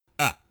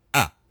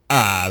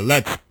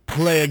Let's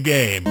play a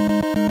game.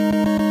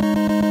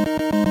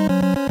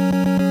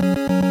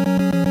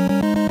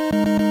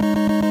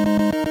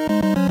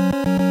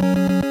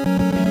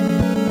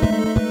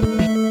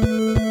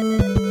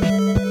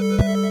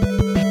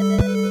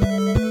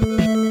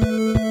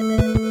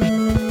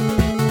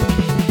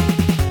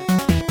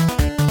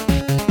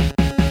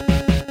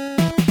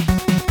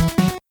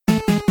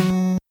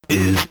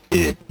 Is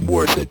it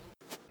worth it?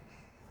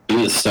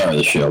 You're the star of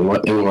the show.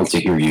 Everyone wants to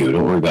hear you.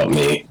 Don't worry about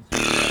me.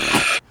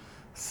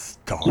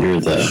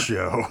 You're the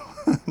show.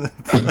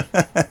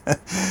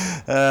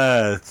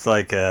 It's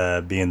like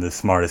being the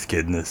smartest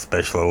kid in the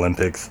Special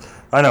Olympics.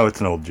 I know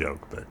it's an old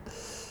joke, but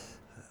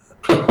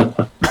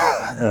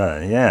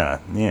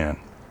yeah.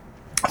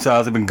 So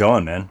how's it been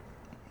going, man?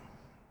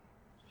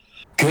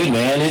 Good,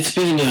 man. It's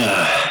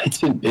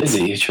been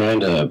busy trying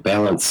to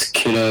balance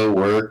kiddo,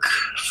 work,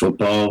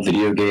 football,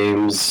 video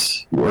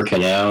games,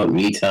 working out,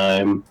 me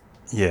time.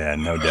 Yeah,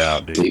 no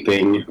doubt, dude.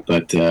 Sleeping,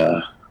 but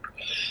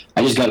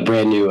I just got a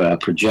brand new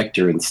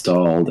projector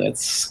installed at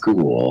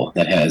school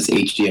that has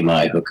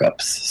HDMI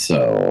hookups.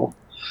 So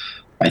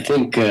I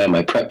think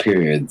my prep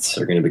periods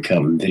are going to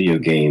become video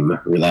game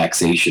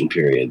relaxation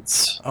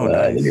periods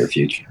nice. in the near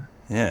future.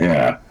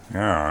 Yeah.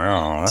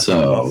 That's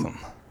so awesome.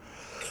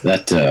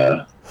 That's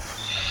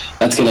going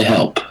to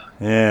help.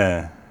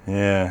 Yeah.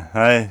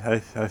 I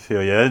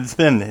feel you.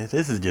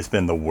 This has just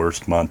been the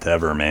worst month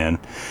ever, man.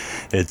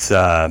 It's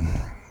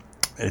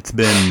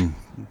been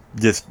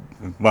just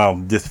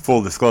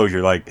full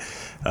disclosure, like,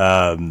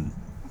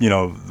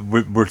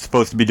 we're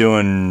supposed to be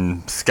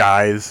doing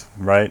skies,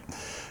 right?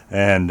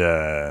 And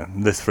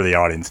this for the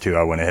audience too.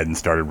 I went ahead and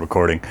started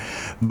recording,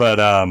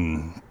 but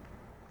I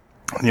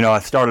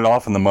started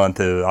off in the month.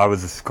 I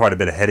was quite a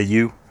bit ahead of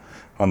you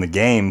on the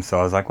game, so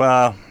I was like,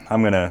 well,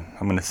 I'm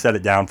gonna set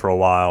it down for a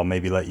while,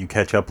 maybe let you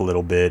catch up a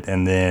little bit,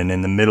 and then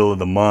in the middle of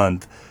the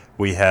month,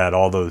 we had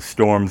all those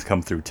storms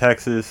come through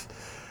Texas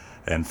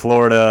and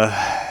Florida,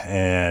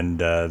 and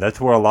that's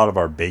where a lot of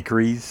our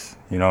bakeries,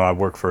 I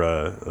work for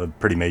a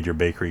pretty major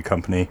bakery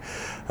company,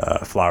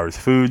 Flowers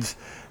Foods,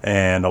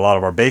 and a lot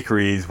of our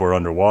bakeries were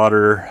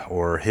underwater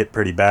or hit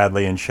pretty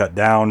badly and shut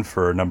down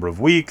for a number of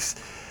weeks.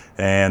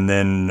 And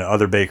then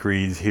other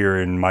bakeries here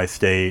in my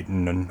state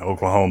and in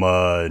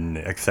Oklahoma and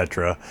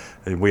etc.,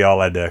 we all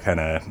had to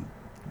kind of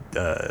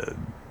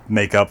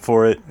make up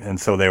for it. And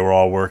so they were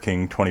all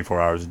working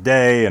 24 hours a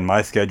day, and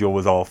my schedule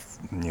was all,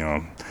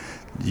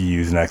 you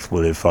use an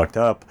expletive, fucked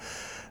up.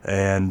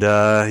 And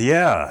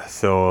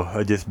so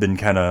I just been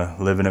kind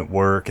of living at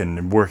work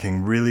and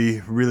working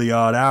really, really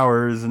odd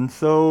hours. And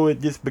so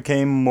it just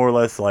became more or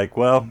less like,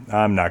 well,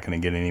 I'm not going to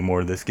get any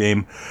more of this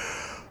game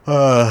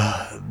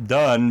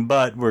done,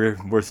 but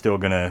we're still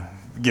gonna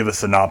give a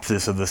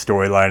synopsis of the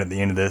storyline at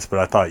the end of this. But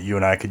I thought you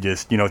and I could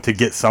just, to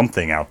get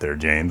something out there,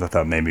 James, I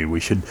thought maybe we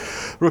should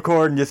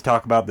record and just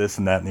talk about this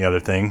and that and the other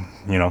thing.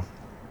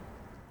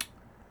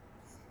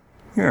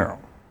 Yeah.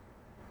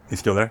 You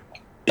still there?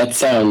 That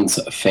sounds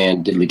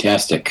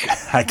fan-diddly-tastic.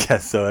 I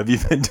guess so. Have you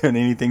been doing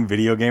anything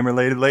video game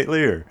related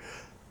lately, or?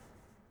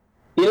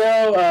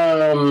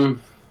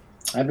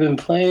 I've been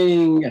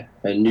playing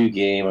a new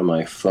game on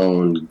my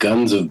phone,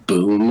 Guns of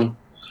Boom.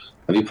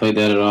 Have you played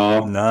that at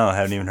all? No, I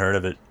haven't even heard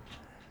of it.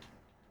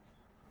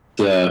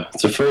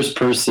 It's a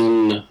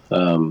first-person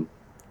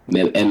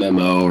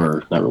MMO,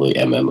 or not really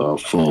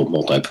MMO, full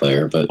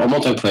multiplayer, but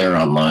multiplayer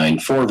online,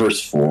 4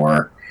 versus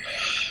 4.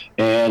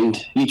 And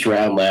each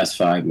round lasts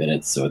 5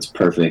 minutes, so it's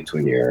perfect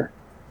when you're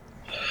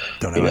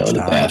in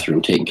the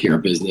bathroom taking care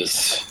of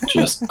business.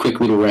 Just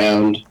quick little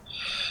round.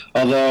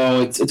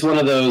 Although it's one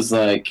of those,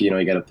 like, you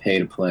got to pay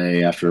to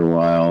play after a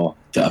while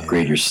to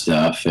upgrade your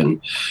stuff. And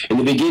in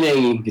the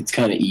beginning, it's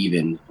kind of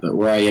even. But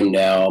where I am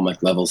now, I'm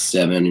like level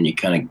 7, and you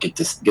kind of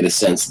get a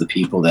sense of the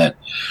people that,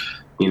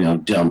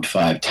 dumped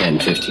 $5, $10,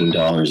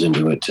 $15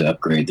 into it to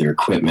upgrade their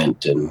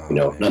equipment. And,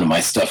 none of my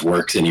stuff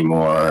works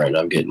anymore, and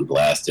I'm getting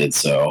blasted.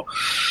 So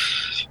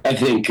I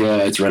think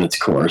it's run its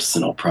course,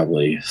 and I'll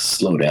probably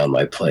slow down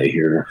my play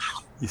here.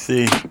 You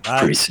see,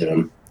 pretty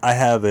soon. I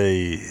have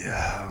a,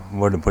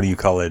 what do you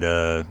call it,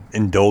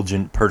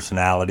 indulgent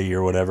personality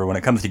or whatever. When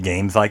it comes to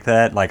games like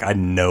that, like, I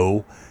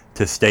know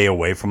to stay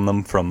away from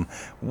them from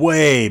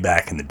way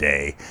back in the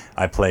day.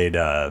 I played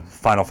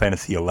Final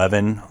Fantasy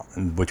XI,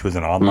 which was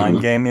an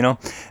online game,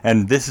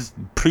 and this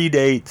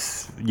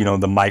predates,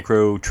 the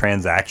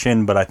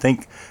microtransaction, but I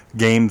think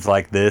games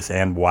like this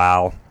and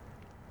WoW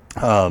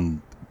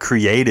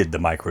created the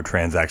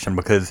microtransaction,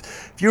 because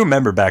if you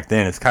remember back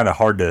then, it's kind of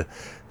hard to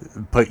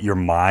put your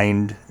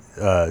mind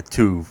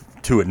to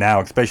it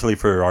now, especially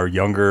for our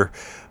younger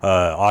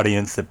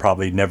audience that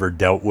probably never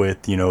dealt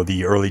with,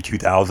 the early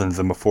 2000s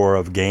and before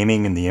of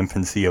gaming and the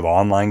infancy of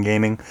online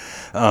gaming.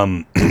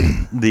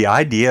 The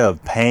idea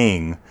of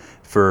paying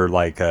for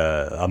like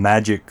a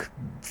magic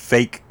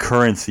fake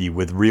currency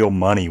with real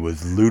money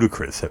was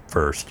ludicrous at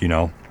first,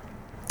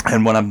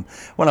 And when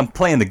I'm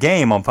playing the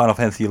game on Final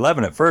Fantasy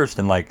 11 at first,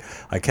 and like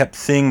I kept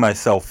seeing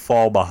myself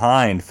fall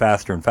behind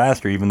faster and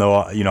faster, even though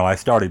I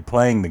started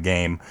playing the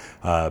game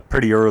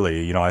pretty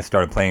early. I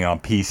started playing on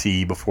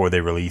PC before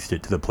they released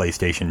it to the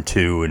PlayStation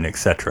 2 and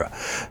etc.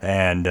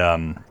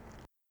 And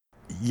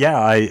yeah,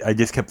 I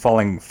just kept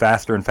falling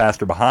faster and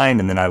faster behind,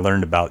 and then I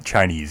learned about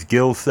Chinese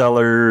gil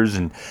sellers,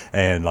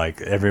 and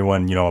like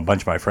everyone, a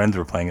bunch of my friends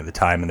were playing at the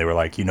time, and they were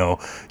like,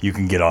 you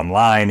can get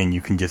online and you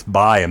can just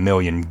buy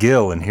 1,000,000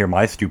 gil, and here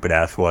my stupid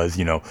ass was,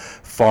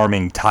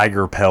 farming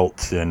tiger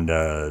pelts and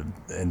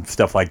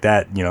stuff like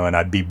that, and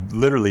I'd be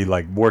literally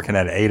like working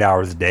at 8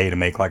 hours a day to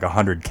make like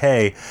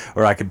 100K,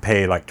 or I could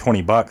pay like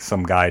 $20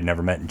 some guy I'd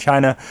never met in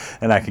China,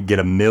 and I could get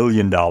 $1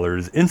 million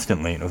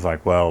instantly. And it was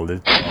like, well,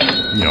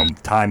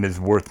 time is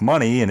worth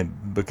money, and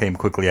it became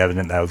quickly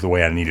evident that was the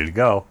way I needed to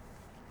go.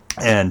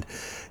 And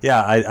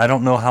yeah, I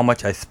don't know how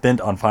much I spent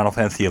on Final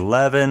Fantasy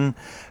 11.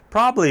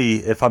 Probably,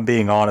 if I'm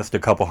being honest, a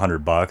couple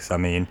 $100. I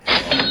mean,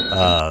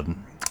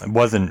 it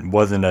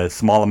wasn't a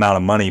small amount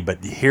of money,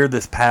 but here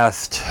this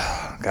past,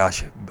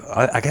 gosh,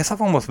 I guess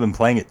I've almost been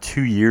playing it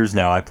 2 years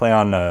now. I play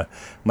on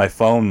my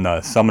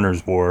phone,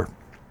 Summoner's War,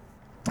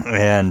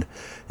 and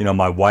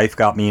my wife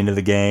got me into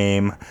the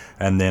game,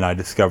 and then I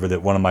discovered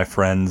that one of my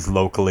friends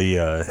locally,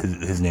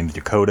 his name's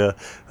Dakota,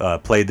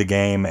 played the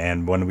game,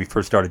 and when we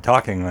first started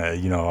talking, I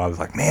was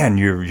like, man,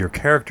 your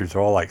characters are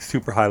all like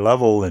super high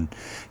level, and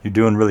you're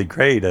doing really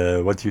great.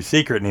 What's your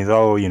secret? And he's,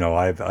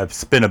 I've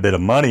spent a bit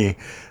of money.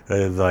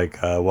 It's like,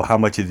 well, how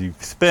much did you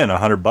spend?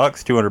 $100,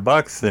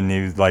 $200? And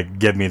he was like,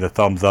 give me the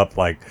thumbs up,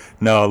 like,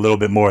 no, a little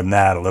bit more than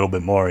that, a little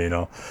bit more,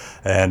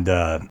 and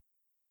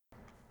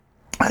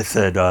I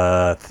said,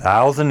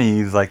 1,000?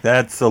 He's like,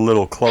 that's a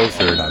little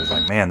closer. And I was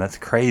like, man, that's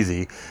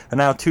crazy. And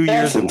now 2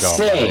 years have gone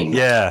by.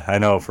 Yeah, I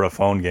know, for a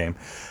phone game.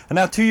 And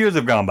now 2 years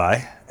have gone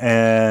by,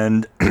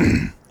 and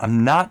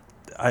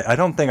I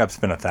don't think I've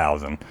spent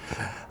 1,000.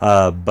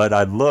 But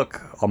I look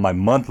on my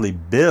monthly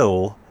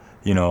bill,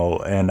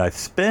 and I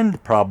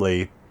spend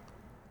probably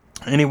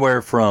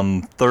anywhere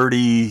from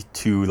 $30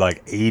 to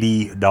like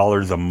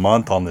 $80 a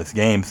month on this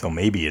game. So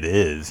maybe it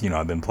is.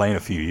 I've been playing a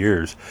few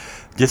years.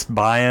 Just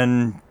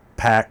buying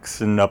packs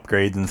and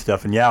upgrades and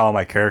stuff, and yeah, all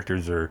my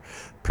characters are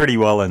pretty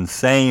well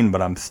insane,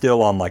 but I'm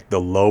still on like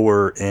the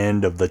lower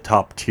end of the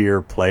top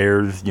tier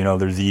players.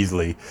 There's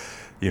easily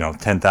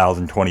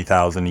 10,000,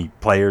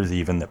 20,000 players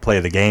even that play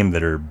the game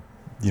that are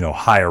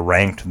higher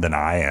ranked than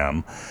I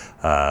am,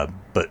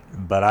 but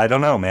I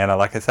don't know, man.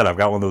 Like I said, I've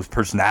got one of those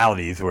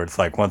personalities where it's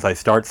like once I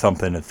start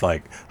something, it's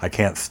like I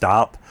can't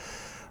stop.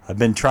 I've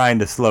been trying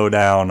to slow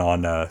down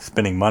on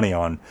spending money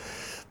on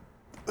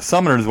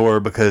Summoner's War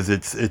because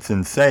it's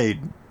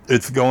insane.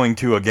 It's going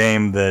to a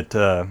game that,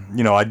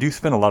 I do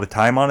spend a lot of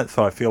time on it,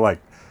 so I feel like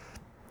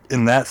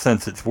in that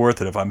sense it's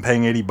worth it. If I'm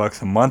paying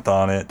 $80 a month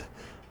on it,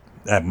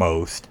 at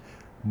most,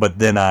 but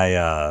then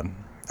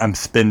I'm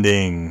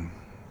spending,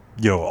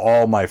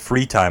 all my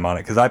free time on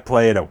it, because I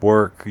play it at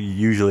work,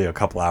 usually a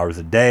couple hours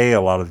a day.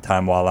 A lot of the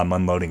time while I'm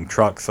unloading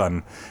trucks,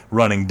 I'm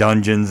running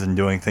dungeons and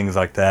doing things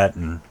like that,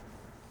 and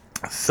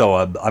so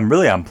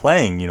I'm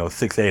playing,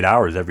 6-8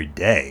 hours every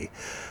day.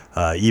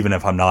 Even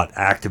if I'm not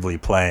actively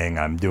playing,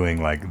 I'm doing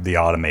like the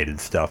automated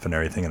stuff and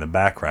everything in the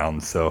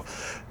background. So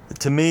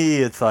to me,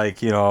 it's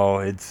like,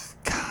 it's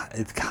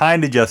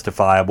kind of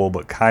justifiable,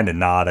 but kind of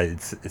not.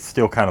 It's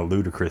still kind of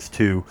ludicrous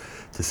too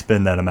to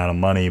spend that amount of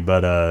money.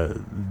 But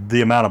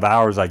the amount of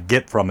hours I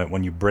get from it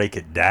when you break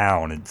it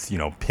down, it's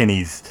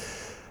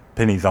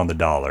pennies on the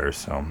dollar.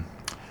 So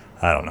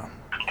I don't know.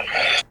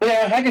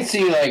 Yeah, I could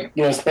see like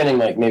spending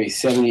like maybe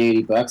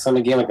 $70-$80 on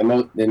a game, like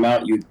the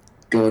amount you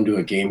go into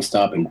a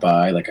GameStop and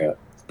buy like a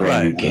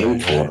brand new game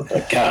for.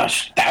 Like,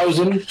 gosh,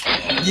 1,000.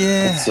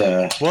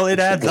 Yeah. Well, it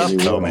adds up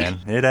though, man.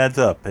 It adds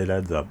up.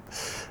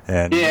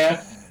 And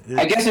yeah.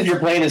 I guess if you're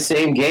playing the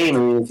same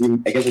game,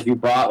 if you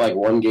bought like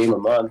one game a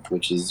month,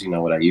 which is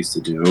what I used to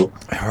do,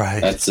 right?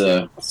 That's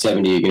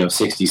 $70,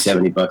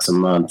 $60-$70 a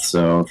month.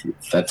 So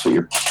if that's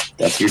your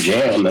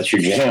jam. That's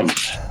your jam.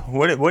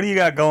 What do you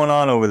got going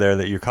on over there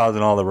that you're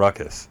causing all the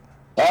ruckus?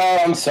 Oh,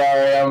 I'm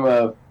sorry.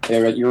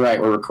 You're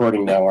right. We're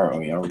recording now, aren't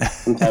we?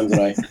 Sometimes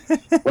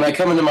when I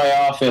come into my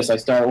office, I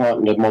start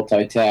wanting to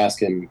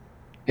multitask and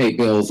pay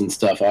bills and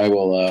stuff. I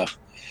will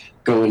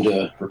go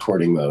into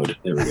recording mode.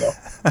 There we go.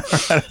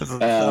 It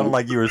sounded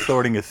like you were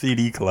sorting a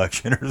CD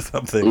collection or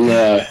something.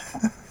 Yeah.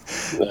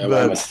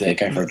 My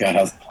mistake. I forgot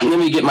how. Let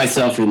me get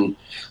myself in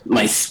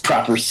my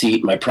proper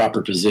seat, my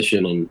proper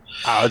position, and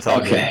it's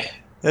all okay. Good.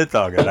 It's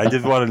all good. I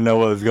just wanted to know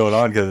what was going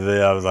on because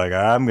I was like,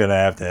 I'm gonna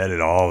have to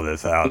edit all of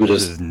this out.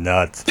 This is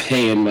nuts.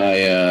 Paying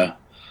my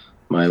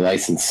my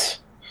license,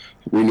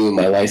 renewing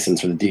my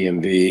license for the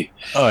DMV.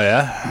 Oh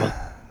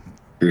yeah.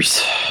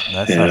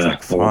 That sounds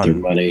like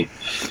fun. Money.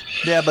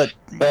 Yeah, but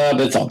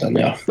it's all done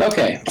now.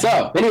 Okay.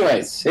 So,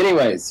 anyways, what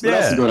else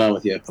is going on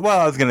with you?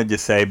 Well, I was gonna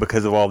just say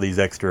because of all these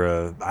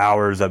extra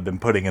hours I've been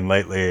putting in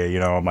lately,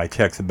 my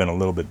checks have been a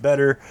little bit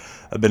better.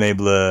 I've been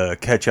able to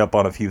catch up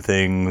on a few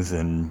things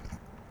and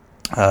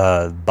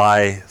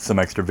buy some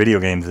extra video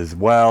games as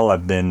well.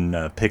 I've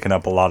been picking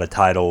up a lot of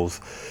titles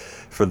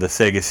for the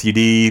Sega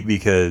CD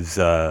because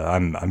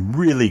I'm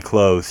really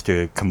close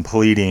to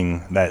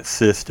completing that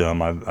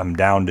system. I'm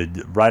down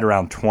to right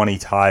around 20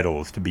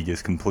 titles to be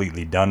just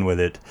completely done with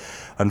it.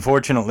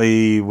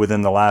 Unfortunately,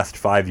 within the last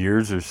 5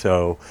 years or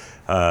so,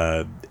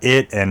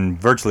 it and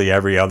virtually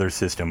every other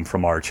system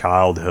from our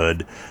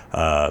childhood,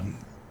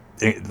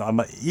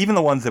 even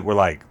the ones that were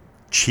like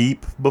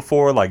cheap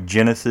before, like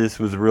Genesis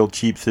was a real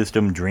cheap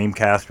system,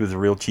 Dreamcast was a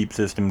real cheap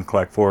system to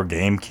collect for,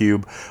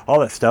 GameCube, all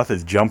that stuff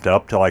has jumped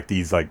up to like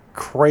these like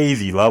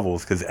crazy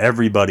levels because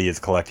everybody is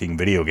collecting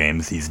video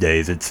games these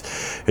days.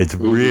 It's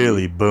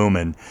really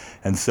booming.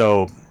 And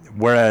so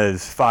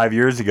whereas 5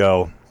 years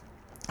ago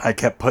I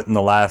kept putting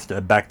the last,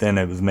 back then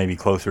it was maybe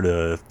closer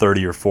to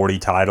 30 or 40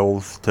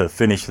 titles to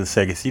finish the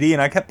Sega CD,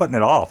 and I kept putting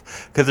it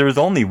off because there was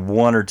only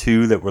one or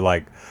two that were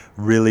like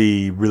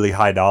really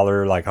high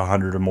dollar, like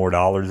 $100 or more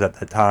at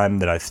that time,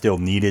 that I still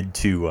needed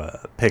to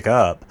pick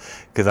up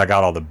because I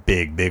got all the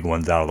big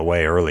ones out of the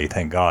way early,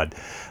 thank God.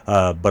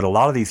 But a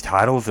lot of these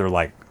titles are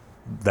like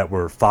that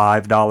were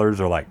 $5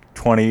 or like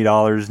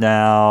 $20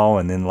 now,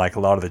 and then like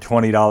a lot of the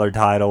 $20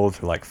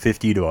 titles are like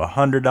 $50 to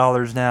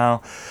 $100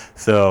 now.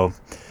 So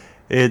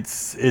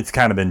it's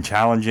kind of been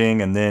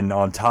challenging. And then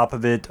on top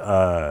of it,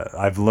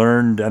 I've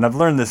learned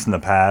this in the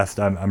past,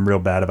 I'm real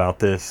bad about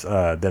this,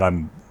 that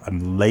I'm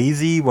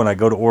lazy when I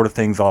go to order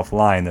things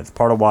offline. That's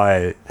part of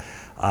why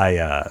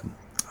I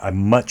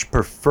much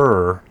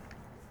prefer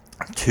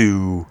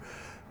to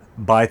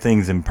buy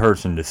things in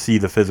person, to see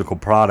the physical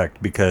product,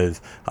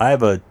 because I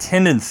have a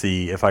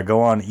tendency, if I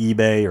go on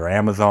eBay or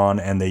Amazon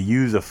and they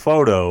use a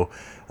photo,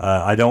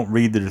 I don't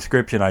read the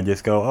description. I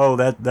just go, oh,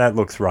 that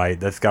looks right.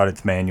 That's got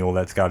its manual.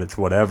 That's got its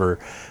whatever.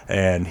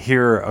 And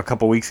here, a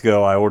couple weeks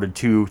ago, I ordered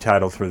 2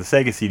 titles for the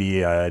Sega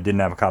CD. I didn't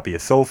have a copy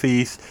of Soul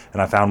Feast,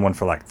 and I found one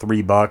for like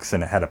 $3,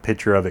 and it had a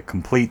picture of it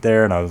complete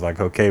there. And I was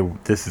like, okay,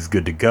 this is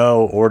good to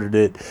go. Ordered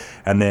it.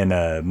 And then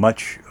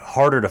much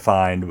harder to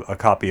find a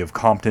copy of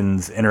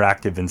Compton's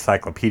Interactive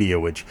Encyclopedia,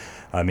 which,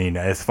 I mean,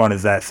 as fun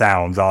as that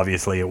sounds,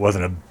 obviously it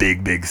wasn't a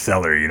big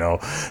seller, you know.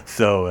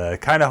 So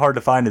kind of hard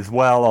to find as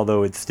well,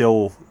 although it's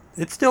still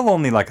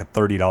only like a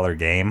 $30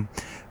 game,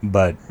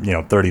 but you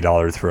know,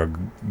 $30 for a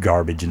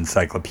garbage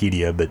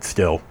encyclopedia, but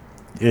still,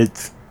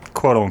 it's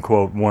quote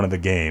unquote one of the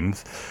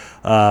games.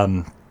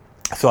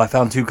 So I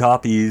found 2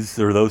 copies,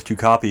 or those 2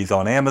 copies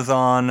on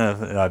Amazon.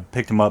 I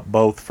picked them up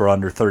both for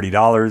under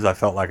 $30. I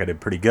felt like I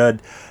did pretty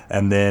good.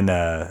 And then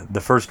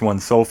the first one,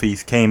 Soul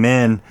Feast, came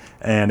in,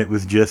 and it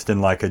was just in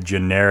like a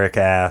generic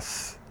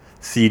ass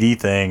CD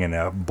thing.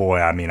 And boy,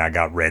 I mean, I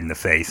got red in the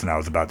face, and I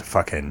was about to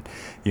fucking,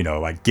 you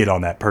know, like get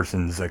on that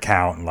person's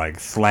account and like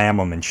slam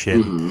them and shit.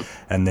 Mm-hmm.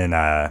 And then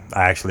I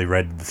actually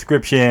read the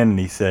description, and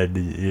he said,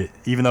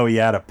 even though he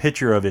had a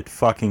picture of it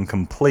fucking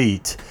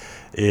complete,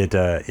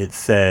 it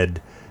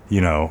said, you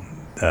know,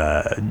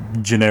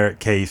 generic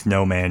case,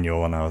 no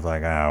manual. And I was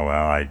like, oh,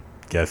 well, I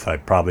guess I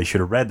probably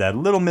should have read that. A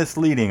little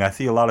misleading. I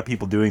see a lot of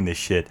people doing this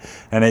shit.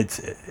 And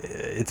it's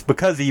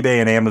because eBay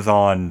and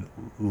Amazon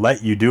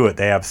let you do it.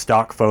 They have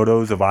stock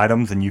photos of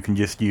items, and you can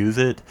just use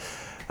it.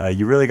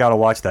 You really got to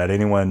watch that.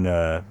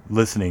 Anyone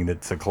listening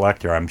that's a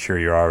collector, I'm sure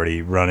you're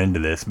already run into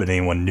this, but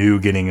anyone new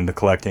getting into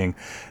collecting,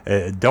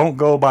 don't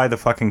go by the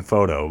fucking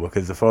photo,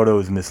 because the photo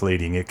is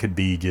misleading. It could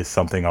be just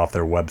something off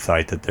their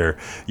website that they're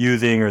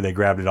using, or they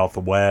grabbed it off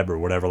the web or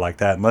whatever like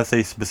that, unless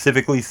they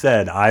specifically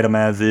said item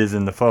as is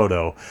in the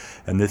photo.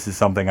 And this is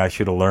something I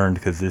should have learned,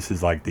 because this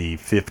is like the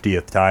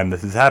 50th time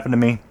this has happened to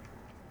me.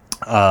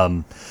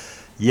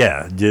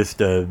 Yeah, just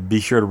be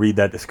sure to read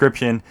that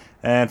description.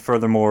 And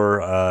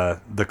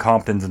furthermore, the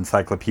Compton's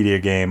Encyclopedia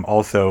game,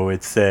 also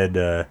it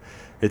said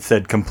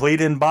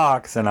complete in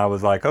box, and I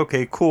was like,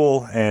 okay,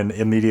 cool, and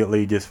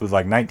immediately just was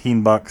like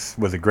 $19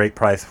 was a great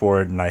price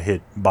for it, and I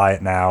hit buy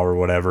it now or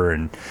whatever,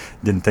 and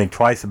didn't think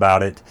twice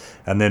about it.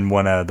 And then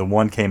when the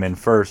one came in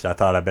first, I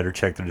thought I better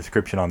check the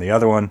description on the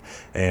other one,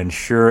 and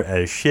sure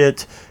as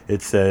shit,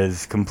 it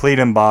says complete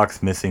in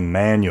box, missing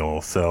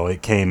manual. So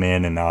it came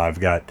in, and now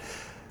I've got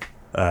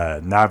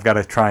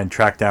to try and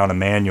track down a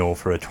manual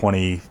for a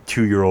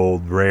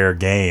 22-year-old rare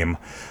game.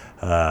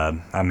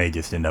 I may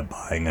just end up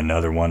buying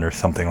another one or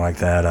something like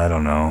that. I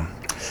don't know,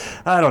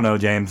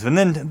 James. And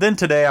then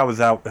today I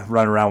was out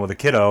running around with a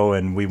kiddo,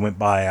 and we went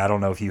by, I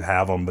don't know if you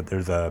have them, but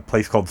there's a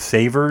place called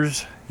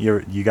Savers.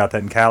 You got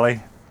that in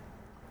Cali?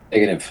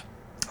 Negative.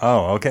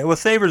 Oh, okay. Well,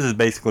 Savers is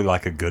basically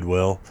like a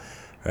Goodwill,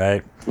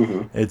 right?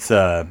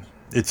 Mm-hmm.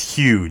 It's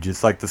huge.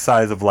 It's like the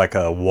size of like a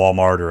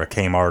Walmart or a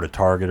Kmart, a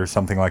Target or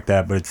something like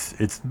that. But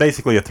it's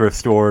basically a thrift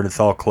store, and it's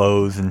all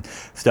clothes and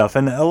stuff.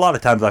 And a lot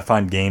of times I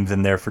find games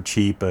in there for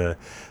cheap. I've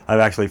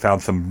actually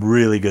found some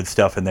really good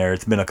stuff in there.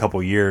 It's been a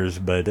couple years,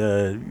 but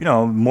you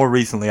know, more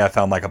recently I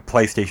found like a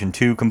PlayStation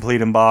 2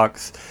 complete in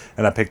box,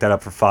 and I picked that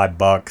up for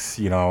 $5.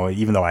 You know,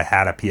 even though I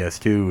had a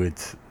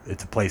PS2,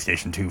 it's a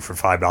PlayStation 2 for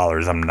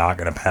 $5. I'm not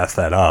going to pass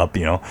that up,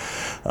 you know.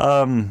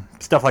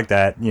 Stuff like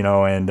that, you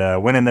know,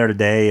 and went in there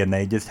today, and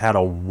they just had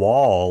a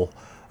wall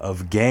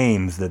of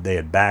games that they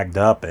had bagged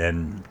up,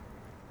 and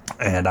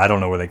and I don't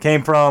know where they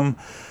came from.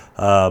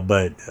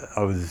 But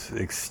I was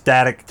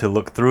ecstatic to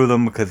look through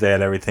them because they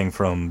had everything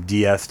from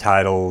DS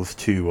titles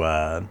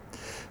to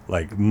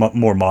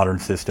more modern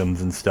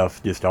systems and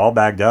stuff, just all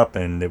bagged up.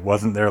 And it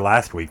wasn't there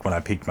last week when I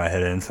peeked my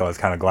head in, so I was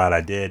kind of glad I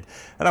did.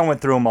 And I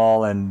went through them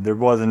all, and there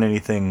wasn't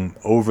anything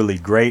overly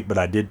great, but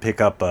I did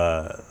pick up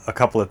a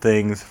couple of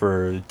things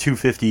for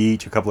 $250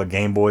 each. A couple of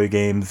Game Boy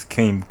games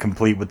came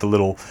complete with the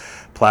little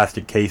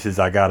plastic cases.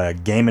 I got a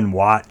Game &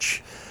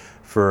 Watch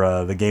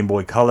for the Game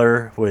Boy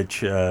Color,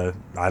 which I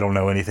don't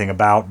know anything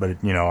about,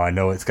 but I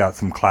know it's got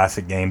some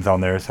classic games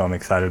on there, so I'm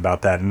excited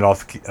about that. And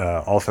it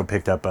also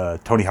picked up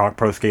Tony Hawk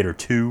Pro Skater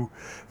 2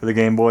 for the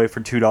Game Boy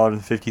for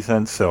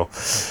 $2.50. So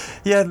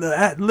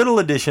yeah, little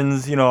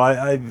additions.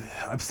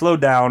 I've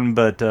slowed down,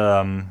 but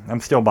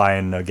I'm still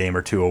buying a game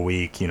or two a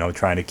week,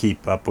 trying to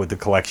keep up with the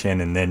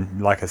collection. And then,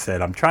 like I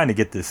said, I'm trying to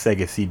get this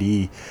Sega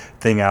CD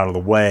thing out of the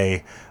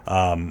way.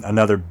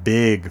 Another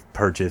big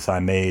purchase I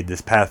made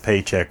this past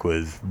paycheck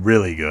was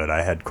really good.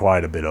 I had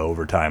quite a bit of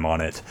overtime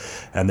on it,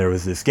 and there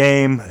was this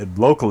game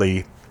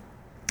locally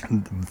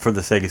for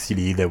the Sega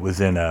CD that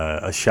was in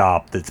a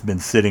shop that's been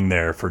sitting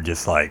there for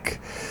just like,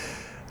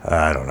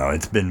 I don't know,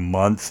 it's been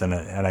months, and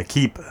I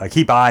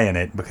keep eyeing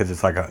it because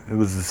it's like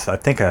I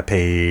think I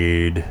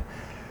paid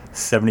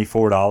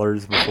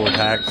 $74 before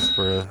tax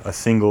for a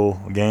single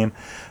game,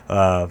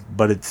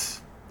 but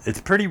it's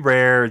pretty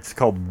rare. It's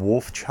called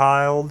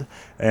Wolfchild,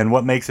 and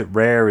what makes it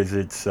rare is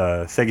its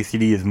Sega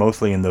CD is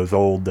mostly in those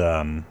old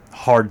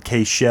hard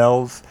case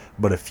shells,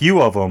 but a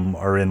few of them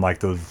are in like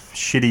those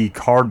shitty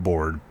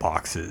cardboard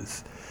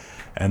boxes.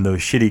 And those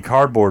shitty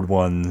cardboard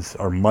ones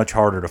are much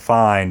harder to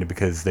find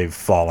because they've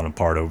fallen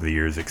apart over the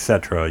years,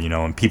 etc.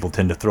 And people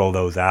tend to throw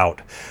those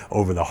out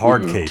over the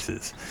hard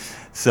cases.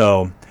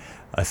 So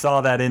I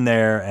saw that in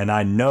there, and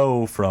I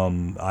know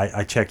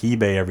I check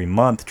eBay every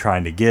month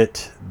trying to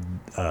get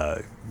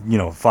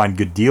find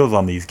good deals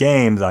on these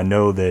games. I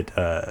know that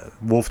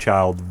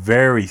Wolfchild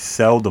very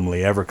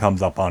seldomly ever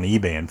comes up on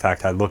eBay. In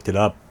fact, I looked it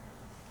up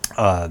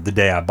the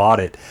day I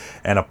bought it,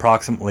 and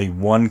approximately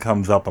one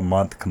comes up a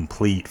month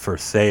complete for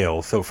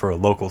sale. So for a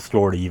local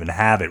store to even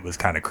have it was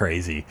kind of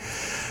crazy.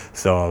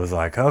 So I was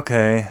like,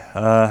 okay,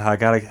 I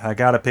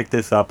gotta pick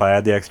this up. I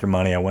had the extra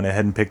money. I went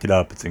ahead and picked it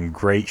up. It's in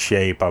great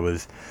shape. I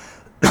was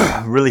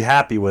really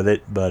happy with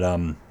it, but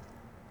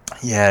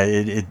yeah,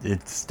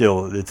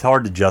 it's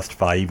hard to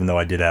justify, even though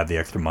I did have the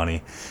extra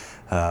money.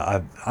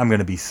 I'm going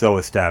to be so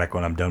ecstatic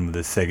when I'm done with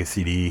this Sega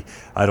CD.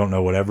 I don't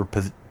know whatever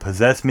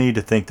possessed me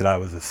to think that I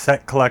was a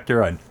set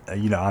collector.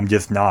 I'm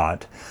just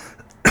not.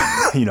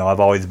 I've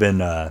always been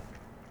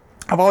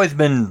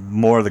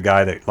more of the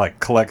guy that like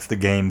collects the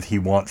games he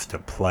wants to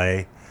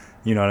play.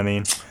 You know what I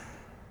mean?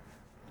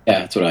 Yeah,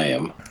 that's what I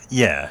am.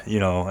 Yeah,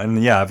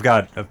 and yeah, I've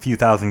got a few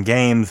thousand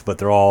games, but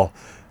they're all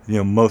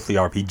mostly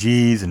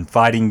RPGs and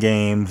fighting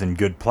games and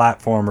good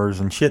platformers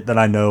and shit that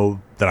I know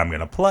that I'm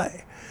going to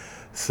play.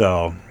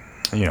 So,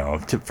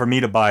 for me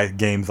to buy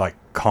games like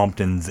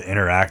Compton's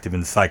Interactive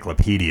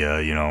Encyclopedia,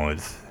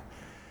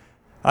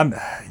 I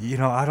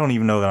don't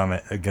even know that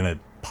I'm going to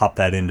pop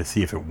that in to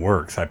see if it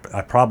works. I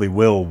probably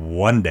will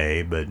one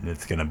day, but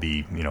it's going to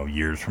be,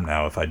 years from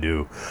now if I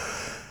do.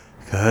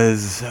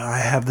 Because I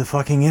have the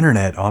fucking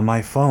internet on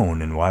my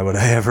phone, and why would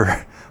I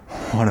ever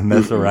want to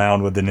mess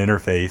around with an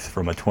interface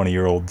from a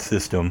 20-year-old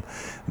system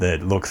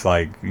that looks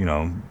like,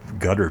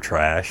 gutter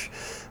trash?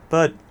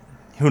 But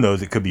who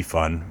knows, it could be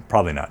fun.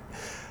 Probably not.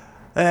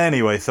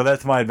 Anyway, so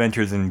that's my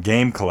adventures in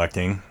game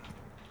collecting.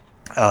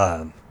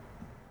 I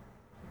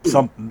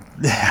got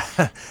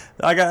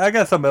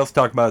something else to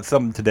talk about.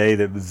 Something today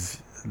that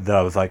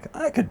I was like,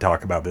 I could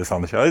talk about this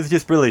on the show. It's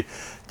just really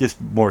just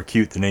more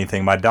cute than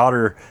anything. My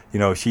daughter,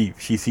 she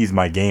sees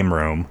my game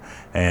room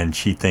and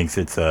she thinks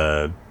it's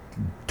a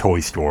toy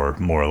store,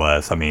 more or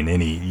less. I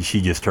mean, she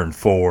just turned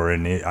 4,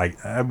 and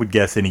I would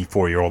guess any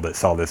 4-year-old that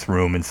saw this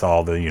room and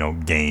saw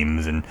the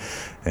games and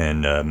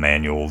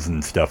manuals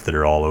and stuff that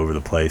are all over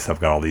the place.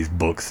 I've got all these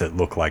books that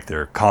look like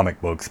they're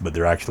comic books, but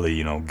they're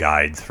actually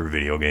guides for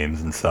video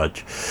games and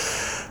such.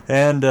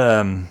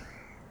 And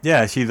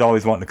yeah, she's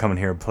always wanting to come in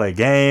here and play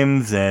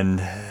games,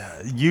 and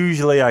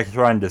usually I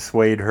try and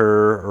dissuade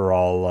her,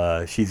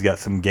 or she's got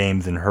some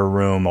games in her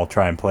room, I'll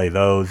try and play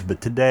those.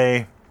 But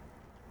today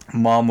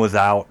Mom was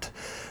out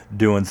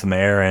doing some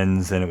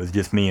errands, and it was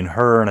just me and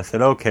her, and I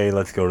said, okay,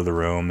 let's go to the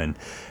room,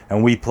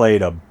 and we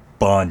played a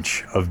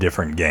bunch of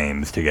different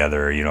games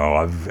together.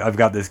 I've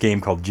got this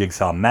game called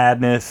Jigsaw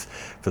Madness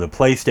for the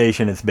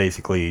PlayStation. It's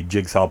basically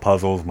jigsaw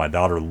puzzles. My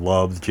daughter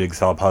loves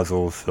jigsaw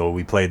puzzles, so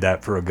we played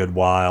that for a good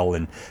while,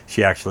 and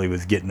she actually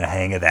was getting the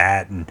hang of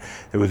that, and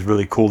it was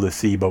really cool to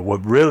see. But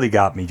what really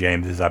got me,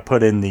 James, is I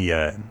put in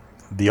the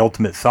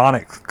Ultimate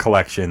Sonic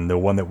collection, the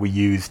one that we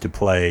used to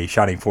play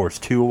Shining Force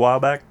 2 a while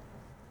back.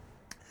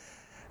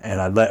 And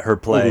I let her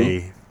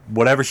play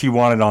whatever she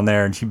wanted on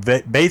there, and she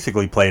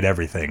basically played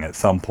everything at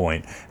some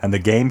point. And the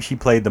game she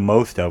played the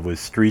most of was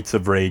Streets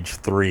of Rage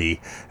 3,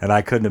 and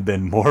I couldn't have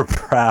been more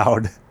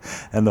proud.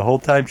 And the whole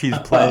time she's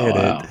playing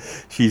it,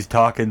 she's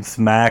talking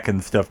smack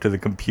and stuff to the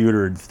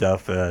computer and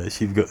stuff.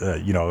 She's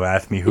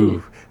asked me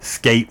who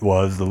Skate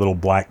was, the little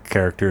black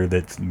character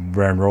that's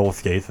wearing roller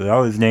skates.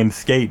 And, his name's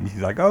Skate. And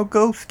she's like, oh,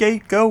 go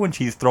Skate, go. And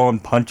she's throwing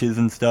punches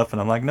and stuff.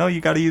 And I'm like, no, you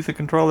got to use the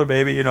controller,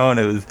 baby. And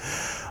it was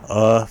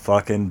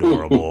fucking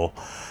adorable.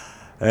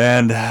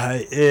 And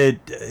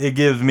it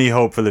gives me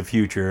hope for the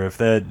future. If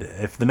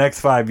the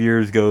next 5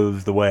 years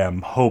goes the way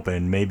I'm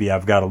hoping, maybe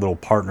I've got a little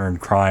partner in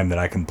crime that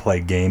I can play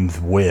games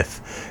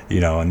with,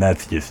 and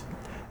that's just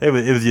it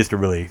was just a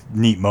really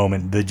neat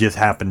moment that just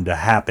happened to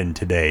happen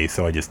today.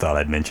 So I just thought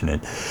I'd mention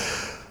it.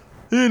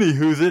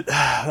 Anywho's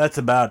that's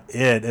about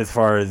it as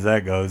far as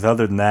that goes.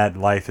 Other than that,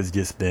 life has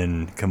just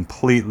been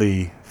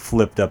completely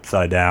flipped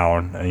upside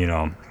down.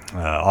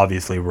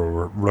 Obviously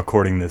we're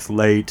recording this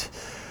late,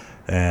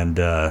 and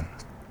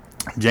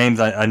James,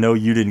 I know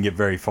you didn't get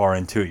very far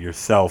into it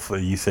yourself.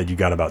 You said you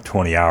got about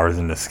 20 hours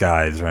into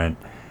Skies, right?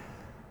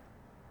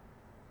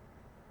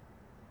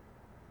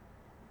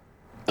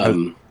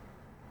 Hello?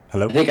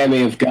 I think I may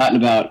have gotten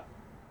about...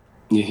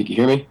 You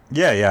hear me?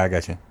 Yeah, I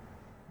got you.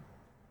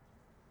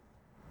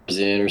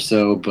 In or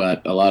so,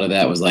 but a lot of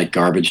that was like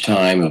garbage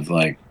time of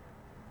like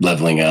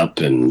leveling up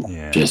and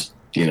just...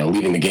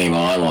 leaving the game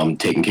on while I'm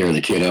taking care of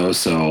the kiddo.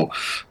 So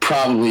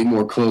probably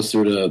more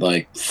closer to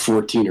like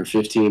 14 or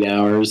 15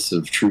 hours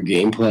of true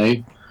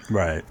gameplay.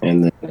 Right.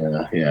 And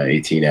then,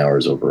 18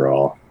 hours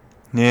overall.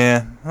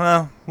 Yeah.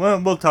 Well,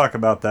 we'll talk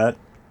about that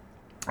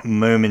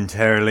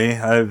momentarily.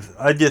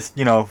 I just,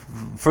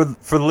 for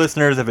the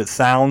listeners, if it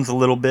sounds a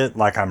little bit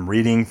like I'm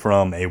reading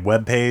from a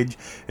web page,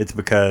 it's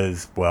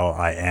because, well,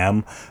 I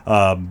am.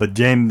 But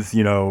James,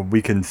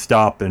 we can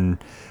stop and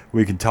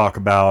we can talk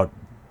about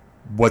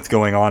what's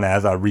going on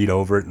as I read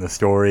over it in the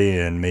story,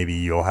 and maybe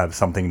you'll have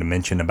something to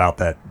mention about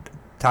that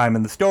time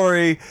in the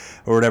story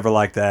or whatever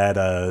like that,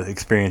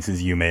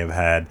 experiences you may have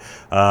had.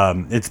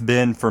 It's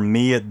been, for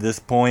me at this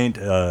point,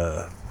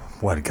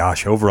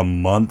 over a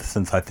month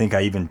since I think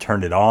I even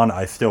turned it on.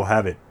 I still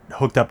have it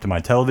hooked up to my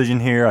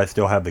television here. I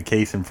still have the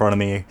case in front of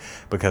me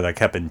because I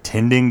kept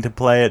intending to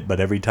play it,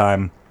 but every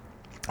time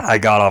I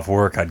got off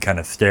work, I'd kind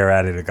of stare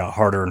at it. It got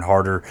harder and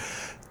harder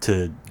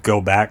to go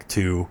back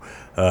to,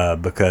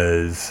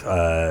 because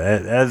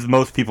as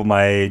most people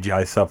my age,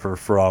 I suffer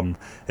from,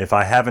 if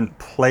I haven't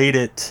played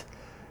it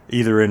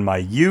either in my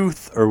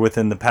youth or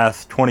within the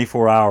past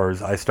 24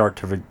 hours, I start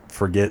to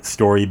forget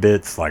story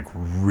bits like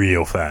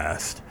real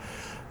fast.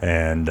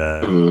 And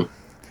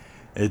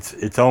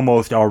it's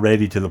almost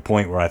already to the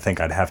point where I think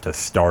I'd have to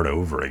start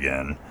over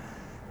again.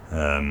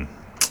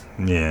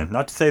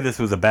 Not to say this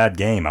was a bad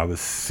game. I was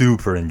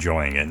super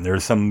enjoying it.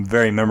 There's some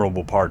very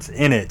memorable parts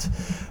in it,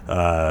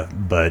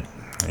 but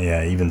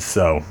yeah, even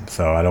so.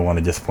 So I don't want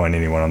to disappoint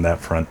anyone on that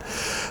front.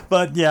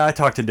 But yeah, I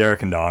talked to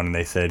Derek and Don, and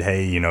they said,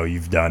 hey,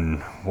 you've done,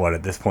 what,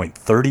 at this point,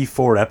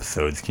 34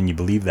 episodes. Can you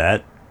believe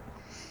that?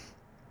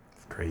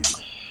 It's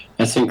crazy.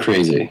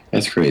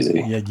 That's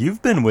crazy. Yeah,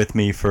 you've been with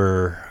me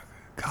for,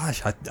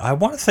 gosh, I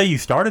want to say you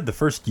started the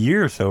first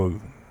year,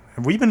 so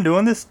have we been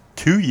doing this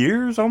 2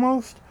 years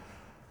almost?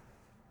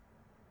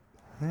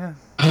 Yeah.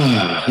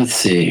 Let's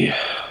see.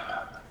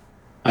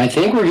 I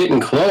think we're getting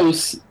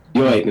close.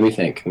 Wait, let me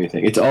think. I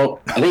think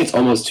it's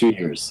almost 2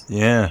 years.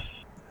 Yeah.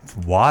 It's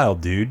wild,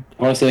 dude.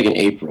 I want to say like in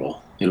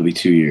April. It'll be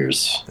 2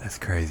 years. That's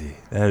crazy.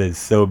 That is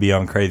so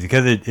beyond crazy,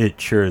 because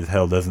it sure as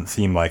hell doesn't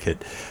seem like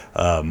it.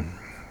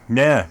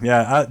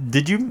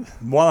 Did you,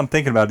 while I'm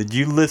thinking about it, did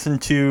you listen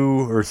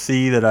to or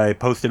see that I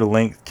posted a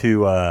link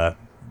to a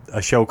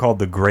show called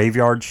The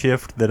Graveyard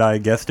Shift that I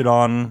guested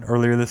on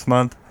earlier this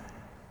month?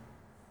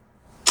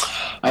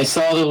 I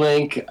saw the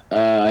link.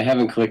 I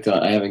haven't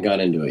gone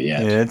into it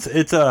yet. Yeah,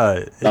 it's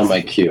on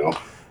my queue.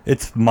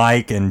 It's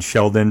Mike and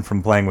Sheldon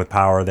from Playing with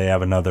Power. They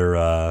have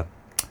another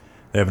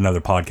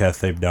podcast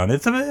they've done.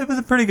 It was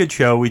a pretty good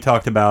show. We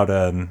talked about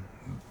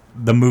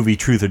the movie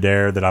Truth or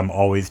Dare that I'm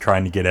always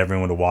trying to get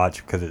everyone to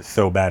watch because it's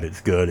so bad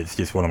it's good. It's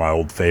just one of my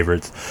old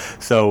favorites.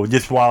 So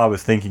just while I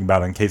was thinking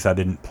about it, in case I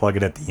didn't plug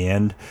it at the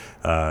end,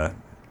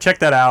 check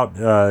that out.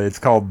 It's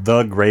called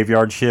The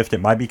Graveyard Shift. It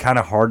might be kind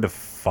of hard to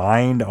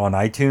find on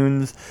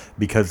iTunes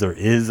because there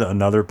is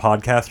another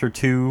podcast or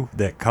two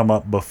that come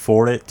up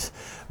before it,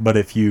 but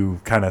if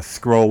you kind of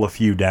scroll a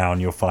few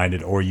down, you'll find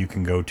it, or you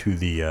can go to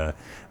the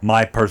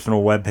my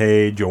personal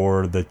webpage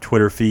or the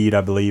Twitter feed.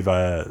 I believe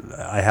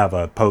I have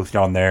a post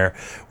on there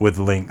with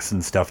links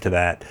and stuff to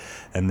that.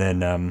 And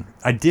then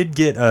I did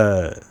get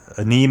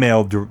an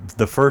email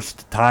the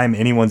first time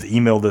anyone's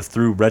emailed us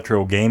through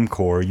Retro Game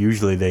Core.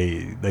 Usually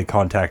they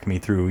contact me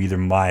through either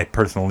my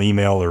personal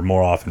email or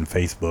more often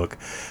Facebook.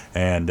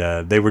 And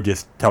they were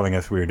just telling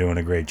us we were doing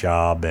a great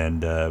job,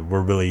 and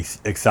we're really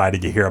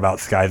excited to hear about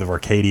Skies of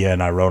Arcadia.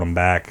 And I wrote them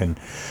back. And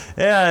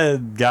yeah,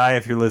 guy,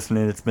 if you're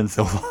listening, it's been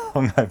so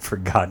long, I've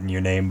forgotten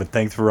your name, but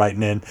thanks for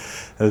writing in.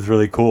 It was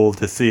really cool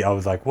to see. I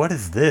was like, what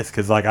is this?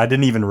 Because like I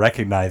didn't even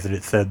recognize it.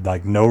 It said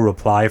like no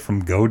reply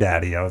from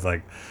GoDaddy. I was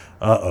like,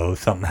 uh-oh,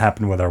 something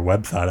happened with our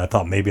website. I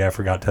thought maybe I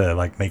forgot to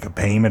like make a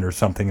payment or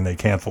something and they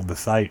canceled the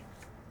site.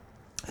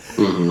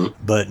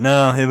 Mm-hmm. But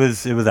no, it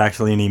was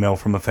actually an email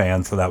from a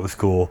fan, so that was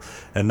cool.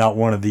 And not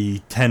one of the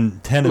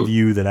 10 of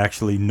you that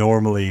actually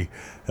normally,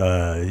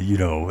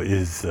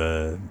 is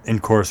in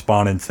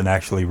correspondence and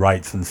actually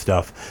writes and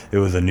stuff. It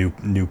was a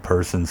new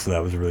person, so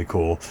that was really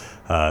cool.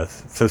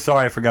 So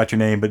sorry I forgot your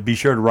name, but be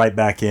sure to write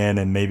back in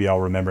and maybe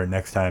I'll remember it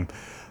next time.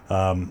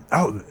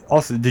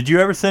 Also, did you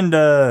ever send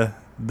the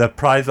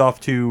prize off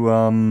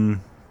to,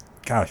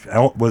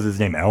 was his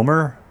name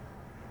Elmer?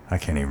 I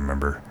can't even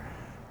remember.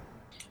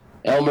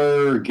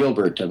 Elmer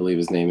Gilbert, I believe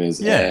his name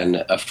is. Yeah.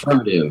 And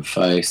affirmative.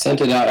 I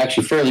sent it out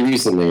actually fairly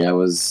recently. I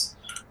was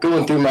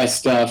going through my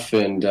stuff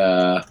and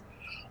I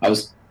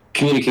was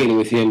communicating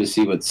with him to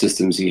see what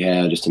systems he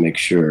had just to make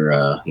sure,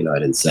 I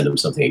didn't send him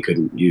something he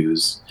couldn't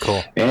use.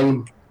 Cool.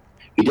 And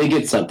he did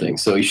get something.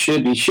 So he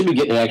should be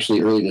getting it actually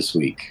early this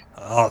week.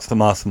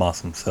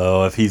 Awesome.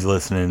 So if he's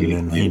listening,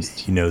 then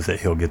he knows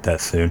that he'll get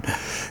that soon.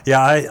 Yeah,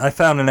 I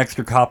found an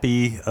extra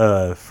copy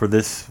for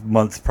this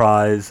month's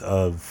prize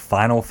of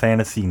Final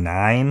Fantasy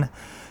IX.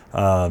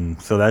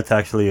 So that's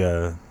actually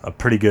a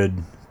pretty good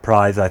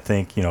prize, I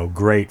think.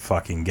 Great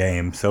fucking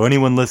game. So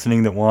anyone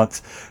listening that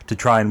wants to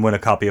try and win a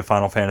copy of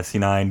Final Fantasy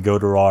IX, go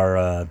to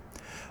our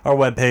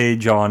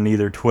webpage on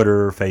either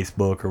Twitter or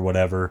Facebook or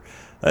whatever.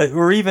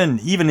 Or even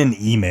an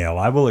email.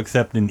 I will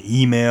accept an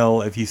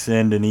email if you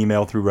send an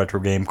email through Retro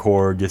Game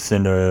Core. Just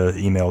send an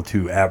email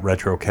to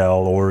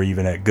 @RetroKel or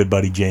even at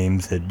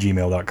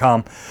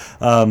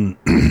goodbuddyjames@gmail.com.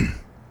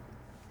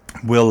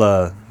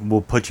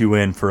 We'll put you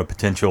in for a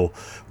potential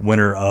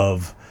winner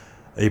of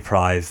a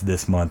prize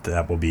this month.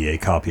 That will be a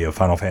copy of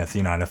Final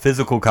Fantasy IX, a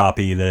physical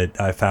copy that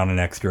I found an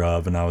extra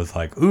of, and I was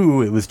like,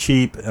 ooh, it was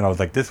cheap, and I was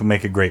like, this will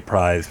make a great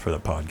prize for the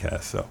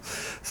podcast. So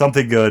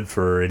something good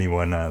for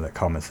anyone that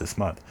comments this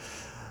month.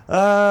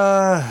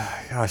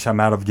 Gosh, I'm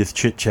out of just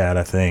chit chat,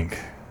 I think.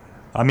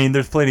 I mean,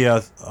 there's plenty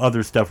of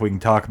other stuff we can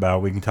talk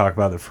about. We can talk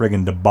about the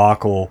friggin'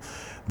 debacle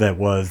that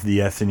was the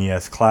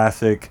SNES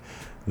Classic.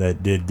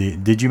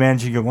 Did you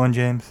manage to get one,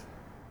 James?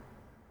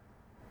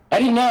 I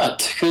did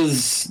not,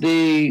 because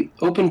they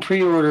opened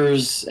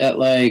pre-orders at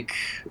like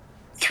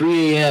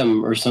 3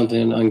 a.m. or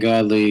something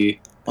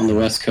ungodly on the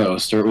West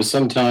Coast. Or it was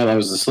sometime I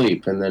was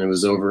asleep, and then it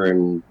was over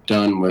and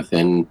done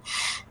within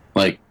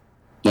like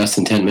less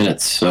than 10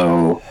 minutes.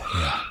 So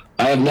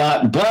I have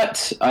not,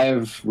 but I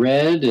have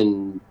read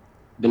and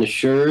been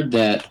assured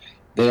that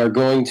they are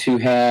going to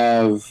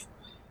have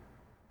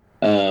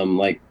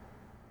like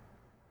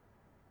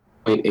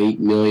 0.8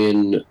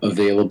 million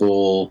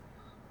available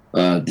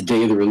the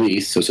day of the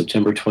release, so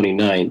September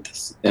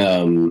 29th.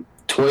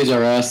 Toys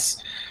R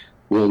Us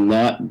will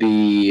not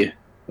be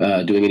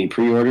doing any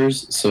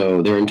pre-orders,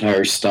 so their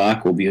entire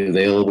stock will be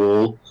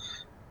available.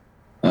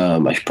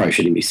 I probably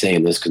shouldn't be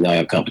saying this because now I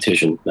have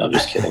competition. No, I'm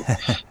just kidding.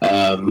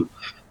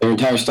 Their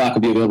entire stock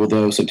will be available,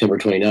 though, September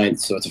 29th,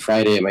 so it's a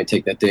Friday. I might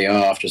take that day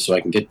off just so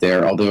I can get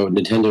there, although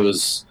Nintendo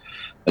is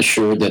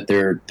assured that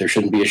there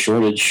shouldn't be a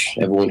shortage.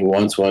 Everyone who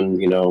wants one,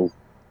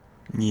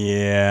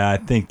 Yeah, I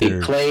think they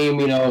claim,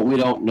 we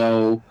don't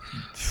know.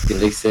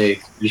 They say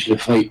you should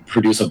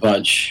produce a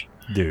bunch.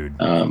 Dude.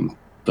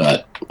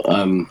 But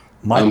I'm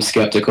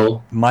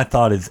skeptical. My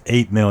thought is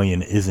 8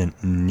 million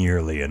isn't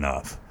nearly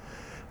enough.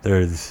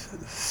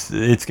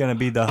 It's going to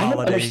be the holiday. I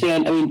don't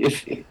understand. I mean,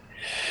 if you're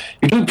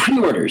doing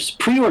pre-orders,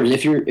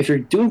 if you're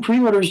doing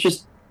pre-orders,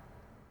 just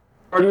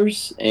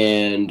orders,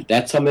 and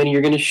that's how many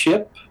you're going to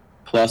ship.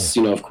 Plus,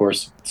 of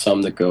course,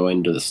 some that go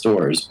into the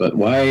stores. But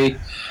why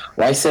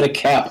set a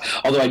cap?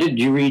 Although did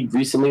you read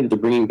recently that they're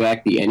bringing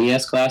back the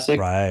NES Classic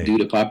due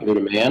to popular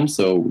demand?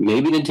 So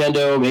maybe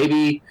Nintendo,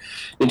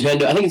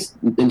 I think it's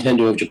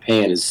Nintendo of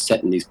Japan is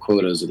setting these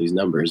quotas or these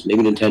numbers.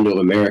 Maybe Nintendo of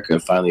America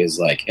finally is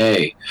like,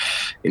 hey,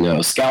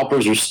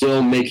 scalpers are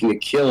still making a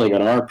killing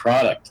on our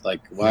product.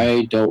 Like,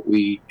 why don't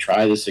we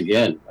try this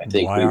again? I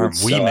think why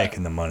aren't we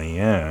making the money?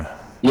 Yeah.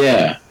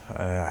 Yeah.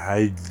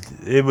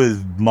 It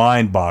was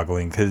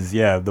mind-boggling because,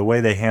 the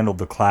way they handled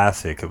the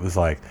Classic, it was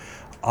like,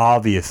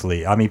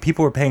 obviously, I mean,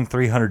 people were paying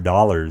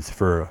 $300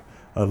 for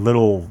a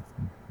little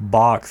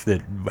box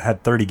that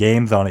had 30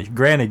 games on it.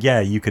 Granted,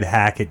 you could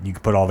hack it, you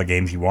could put all the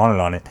games you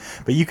wanted on it,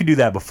 but you could do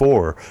that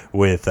before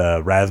with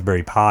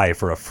Raspberry Pi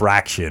for a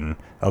fraction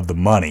of the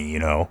money,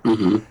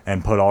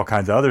 and put all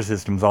kinds of other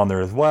systems on there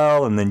as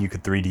well, and then you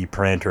could 3D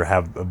print or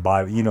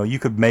you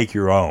could make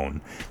your own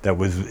that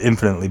was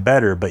infinitely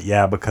better. But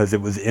because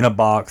it was in a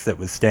box that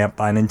was stamped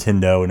by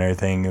Nintendo and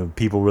everything,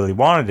 people really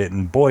wanted it,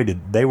 and boy,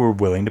 did they were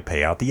willing to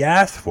pay out the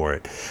ass for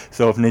it.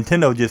 So if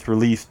Nintendo just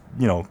released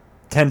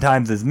 10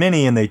 times as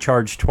many and they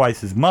charged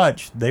twice as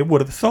much, they would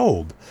have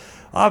sold,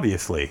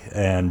 obviously.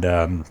 And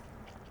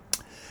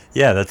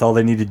that's all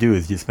they need to do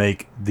is just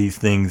make these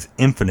things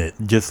infinite,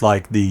 just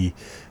like the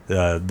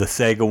The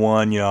Sega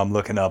one, I'm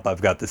looking up.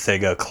 I've got the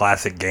Sega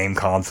Classic Game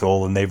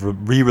Console, and they've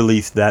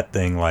re-released that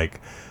thing like,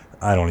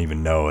 I don't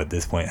even know at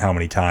this point how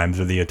many times.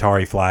 Or the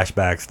Atari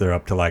flashbacks, they're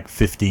up to like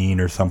 15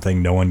 or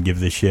something. No one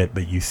gives a shit,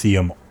 but you see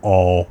them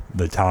all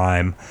the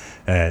time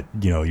at,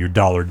 your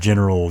Dollar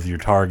Generals, your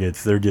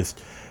Targets. They're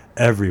just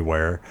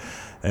everywhere.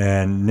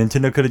 And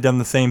Nintendo could have done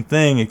the same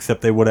thing,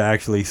 except they would have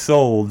actually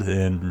sold,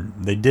 and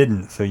they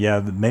didn't. So yeah,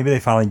 maybe they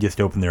finally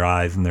just opened their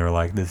eyes and they were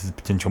like, this is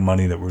potential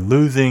money that we're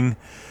losing.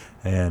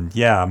 And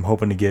yeah, I'm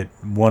hoping to get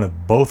one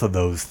of both of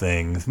those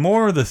things.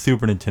 More the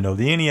Super Nintendo.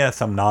 The NES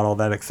I'm not all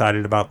that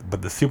excited about,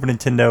 but the Super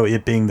Nintendo,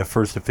 it being the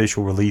first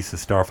official release of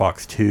Star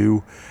Fox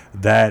 2,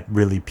 that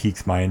really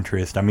piques my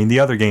interest. I mean, the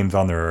other games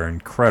on there are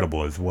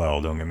incredible as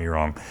well, don't get me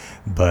wrong.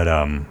 But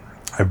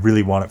I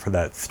really want it for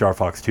that Star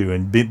Fox 2,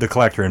 and the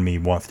collector in me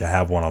wants to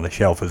have one on the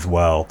shelf as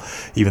well.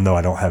 Even though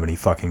I don't have any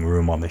fucking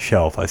room on the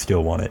shelf, I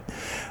still want it.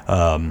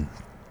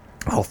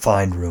 I'll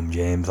find room,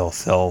 James. I'll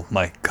sell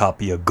my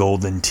copy of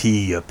Golden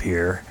Tee up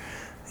here.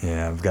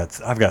 Yeah, I've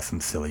got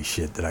some silly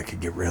shit that I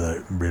could get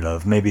rid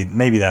of. Maybe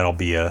that'll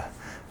be a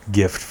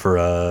gift for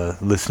a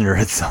listener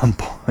at some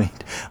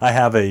point. I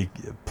have a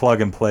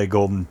plug and play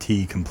Golden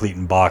Tee complete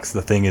in box.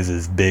 The thing is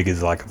as big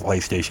as like a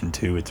PlayStation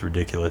 2. It's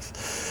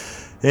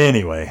ridiculous.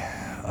 Anyway,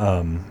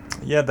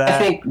 yeah, that. I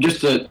think just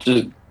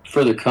to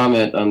further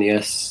comment on the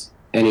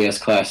NES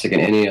Classic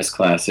and NES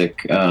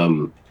Classic.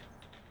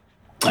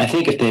 I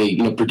think if they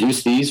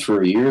produce these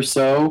for a year or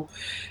so,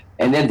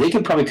 and then they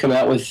could probably come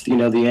out with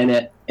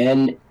the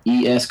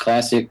NES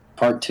Classic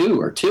Part 2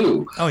 or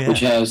 2, which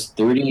has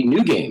 30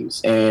 new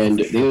games, and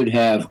they would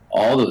have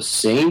all those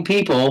same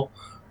people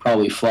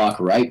probably flock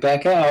right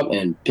back out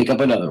and pick up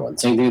another one.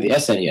 Same thing with the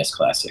SNES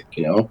Classic.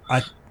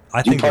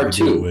 I think Part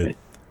 2 with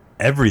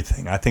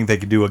everything. I think they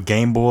could do a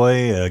Game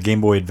Boy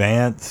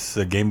Advance,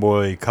 a Game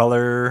Boy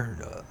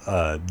Color,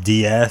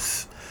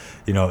 DS.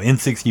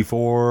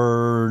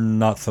 N64,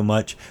 not so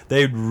much.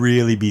 They'd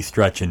really be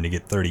stretching to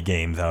get 30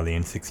 games out of the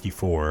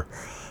N64.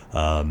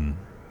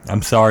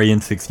 I'm sorry,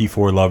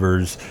 N64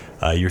 lovers.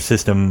 Your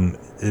system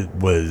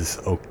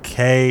was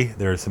okay.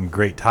 There are some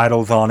great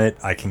titles on it.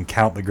 I can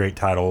count the great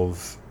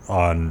titles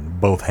on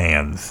both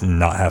hands and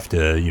not have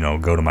to,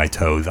 go to my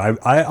toes.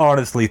 I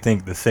honestly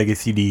think the Sega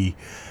CD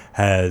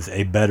has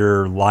a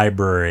better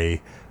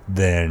library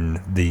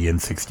than the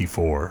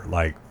N64.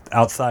 Like,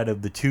 outside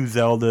of the two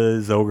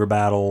Zeldas, Ogre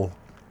Battle,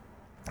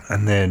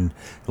 and then,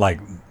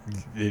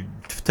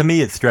 to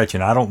me, it's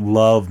stretching. I don't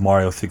love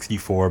Mario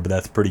 64, but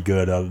that's pretty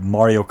good.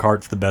 Mario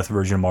Kart's the best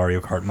version of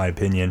Mario Kart, in my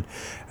opinion,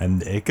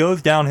 and it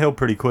goes downhill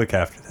pretty quick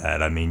after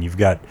that. I mean, you've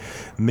got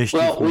Mischief.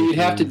 Well, what you'd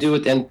have to do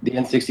with the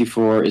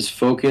N64 is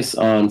focus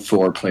on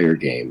 4-player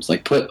games.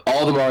 Like, put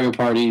all the Mario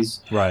parties,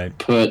 right?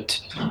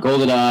 Put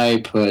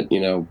GoldenEye, put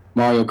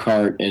Mario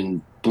Kart,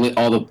 and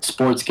all the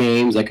sports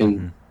games that can.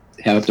 Mm-hmm.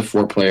 Have up to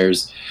 4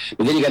 players,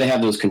 but then you got to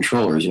have those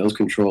controllers. Those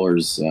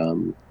controllers,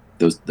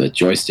 the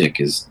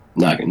joystick is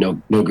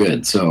no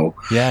good. So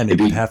yeah, and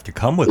it'd have to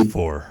come with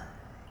 4.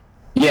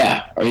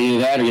 Yeah, or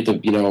either that, or you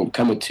have to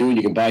come with 2, and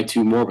you can buy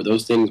 2 more. But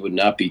those things would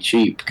not be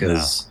cheap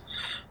because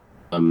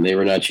they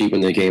were not cheap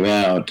when they came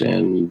out,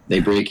 and they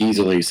break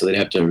easily. So they'd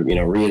have to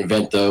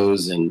reinvent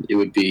those, and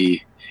it'd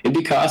be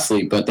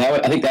costly. But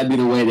I think that'd be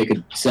the way they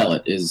could sell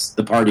it, is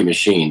the party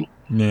machine.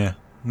 Yeah.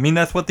 I mean,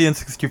 that's what the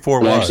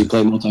N64 was. Actually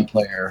play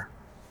multiplayer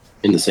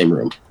in the same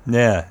room.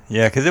 Yeah,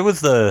 because it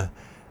was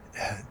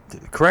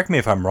correct me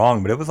if I'm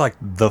wrong, but it was like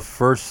the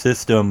first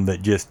system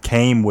that just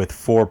came with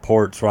 4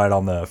 ports right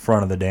on the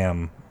front of the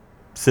damn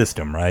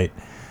system, right?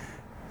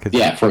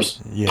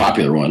 First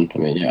popular one. I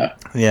mean, yeah.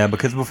 Yeah,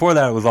 because before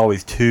that it was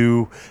always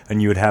 2,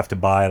 and you would have to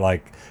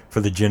buy, for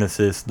the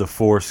Genesis, the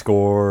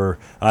 4-score.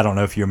 I don't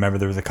know if you remember,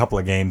 there was a couple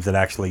of games that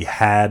actually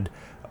had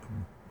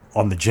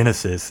on the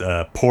Genesis,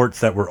 ports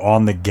that were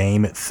on the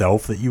game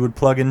itself that you would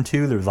plug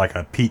into. There was like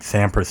a Pete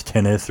Sampras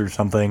Tennis or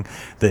something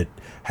that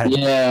had...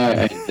 Yeah,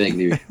 I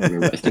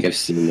think I've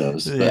seen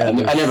those. But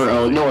I never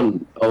owned... No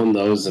one owned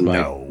those in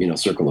my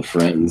circle of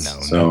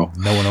friends. No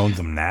one owns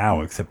them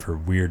now except for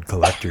weird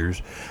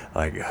collectors.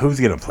 Like, who's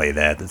going to play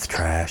that? That's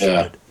trash.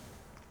 Yeah.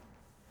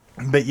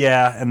 But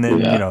yeah, and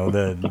then,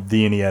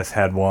 the NES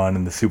had one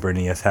and the Super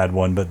NES had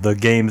one, but the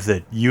games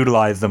that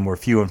utilized them were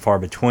few and far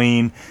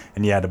between,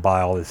 and you had to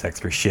buy all this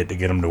extra shit to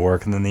get them to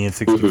work. And then the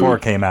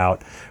N64 came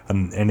out,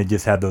 and it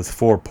just had those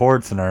 4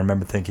 ports, and I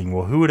remember thinking,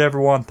 well, who would ever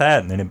want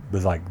that? And then it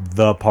was like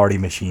the party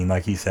machine,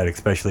 like you said,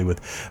 especially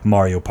with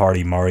Mario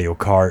Party, Mario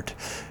Kart,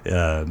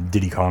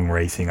 Diddy Kong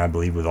Racing, I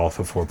believe, was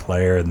also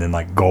 4-player, and then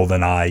like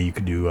GoldenEye, you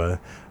could do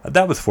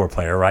that was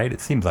 4-player, right?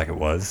 It seems like it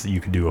was. You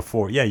could do a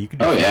 4. Yeah, you could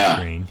do a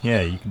screen.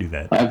 Yeah, you could do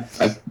that.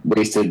 I've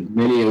wasted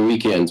many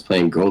weekends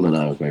playing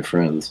GoldenEye with my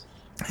friends.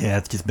 Yeah,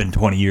 it's just been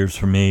 20 years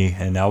for me,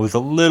 and you're a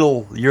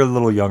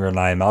little younger than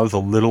I am. I was a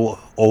little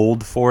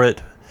old for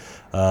it.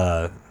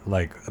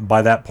 Like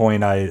by that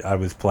point, I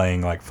was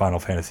playing like Final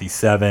Fantasy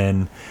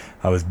VII.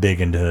 I was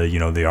big into, you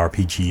know, the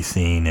RPG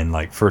scene, and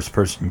like first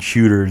person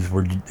shooters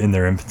were in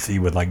their infancy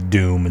with like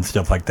Doom and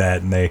stuff like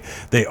that, and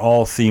they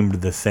all seemed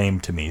the same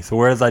to me. So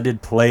whereas I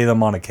did play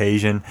them on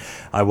occasion,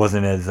 I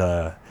wasn't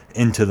as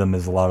into them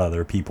as a lot of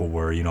other people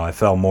were. You know, I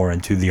fell more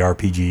into the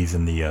RPGs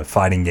and the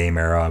fighting game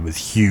era. I was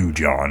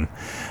huge on.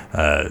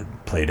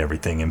 Played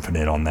everything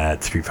Infinite on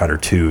that, Street Fighter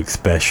 2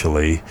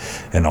 especially,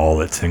 and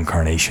all its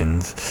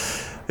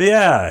incarnations. But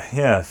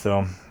yeah,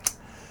 so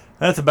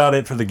that's about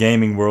it for the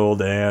gaming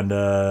world. And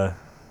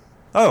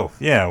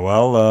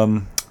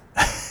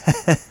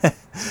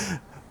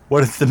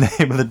what is the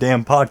name of the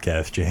damn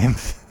podcast,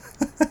 James?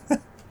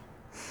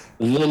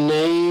 The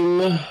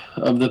name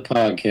of the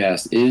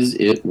podcast, Is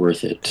It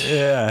Worth It?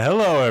 Yeah,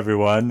 hello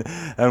everyone,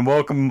 and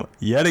welcome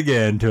yet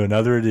again to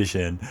another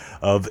edition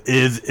of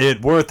Is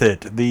It Worth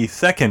It, the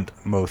second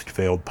most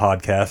failed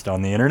podcast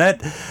on the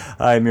internet.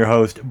 I'm your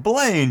host,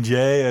 Blaine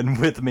J, and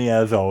with me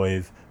as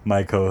always,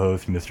 my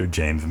co-host, Mr.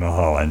 James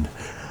Mulholland.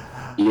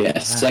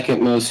 Yes,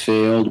 second most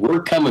failed.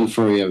 We're coming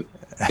for you,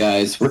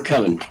 guys. We're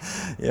coming.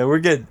 Yeah,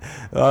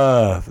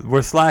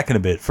 we're slacking a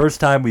bit. First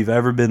time we've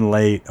ever been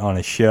late on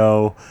a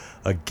show.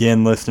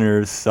 Again,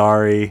 listeners,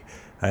 sorry.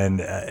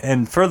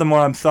 And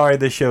furthermore, I'm sorry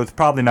this show is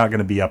probably not going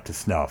to be up to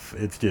snuff.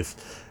 It's just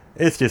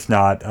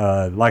not.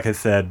 Like I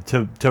said,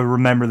 to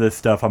remember this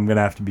stuff, I'm going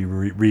to have to be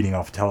reading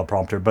off a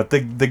teleprompter. But the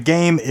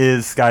game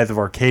is Skies of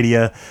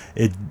Arcadia.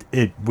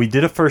 We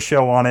did a first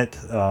show on it.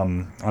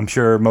 I'm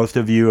sure most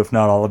of you, if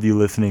not all of you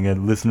listening, had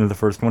listened to the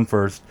first one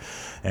first.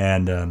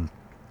 And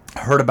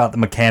heard about the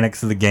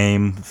mechanics of the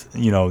game.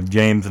 You know,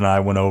 James and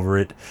I went over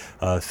it,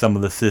 some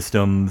of the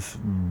systems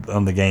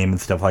on the game and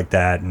stuff like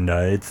that. And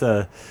it's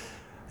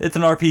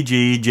an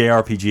RPG,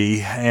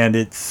 JRPG, and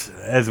it's,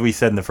 as we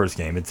said in the first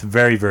game, it's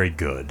very, very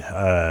good.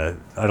 I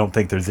don't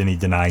think there's any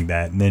denying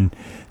that. And then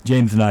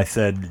James and I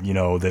said, you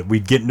know, that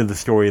we'd get into the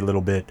story a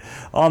little bit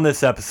on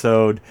this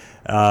episode.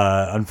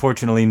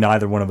 Unfortunately,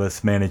 neither one of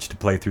us managed to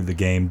play through the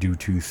game due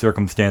to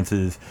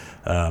circumstances.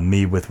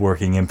 Me with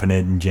working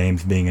Infinite and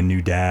James being a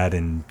new dad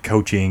and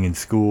coaching in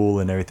school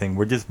and everything.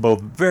 We're just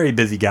both very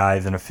busy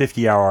guys, and a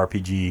 50-hour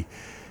RPG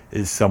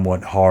is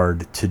somewhat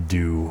hard to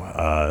do.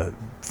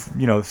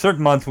 You know,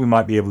 certain months we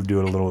might be able to do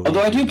it a little.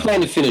 Although I do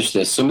plan to finish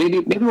this, so maybe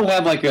we'll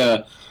have like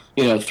a,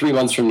 3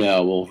 months from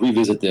now, we'll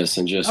revisit this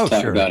and just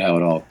talk about how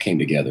it all came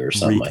together or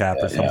something. Recap like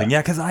that, or something.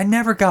 Yeah, because I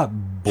never got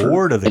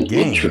bored of the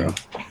game. Intro.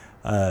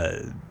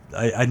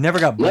 I never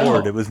got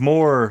bored. No. It was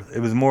more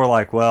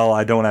like, well,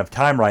 I don't have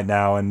time right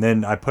now, and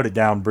then I put it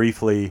down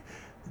briefly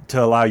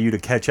to allow you to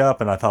catch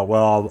up, and I thought,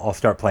 well, I'll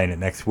start playing it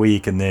next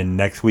week. And then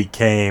next week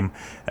came,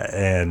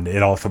 and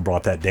it also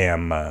brought that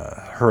damn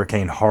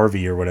Hurricane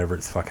Harvey or whatever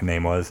its fucking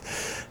name was.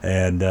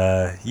 And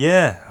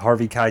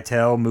Harvey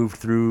Keitel moved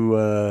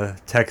through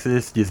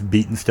Texas, just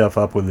beating stuff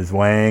up with his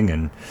wang,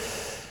 and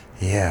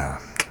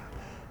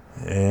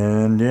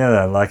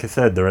like I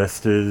said, the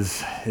rest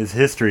is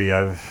history.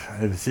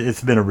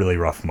 It's been a really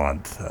rough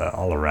month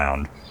all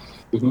around.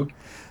 Mm-hmm.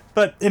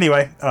 But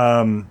anyway,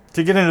 to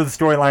get into the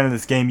storyline of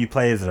this game, you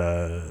play as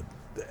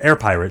air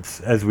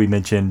pirates, as we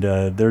mentioned.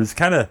 There's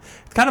kind of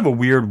a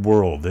weird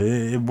world.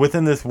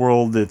 Within this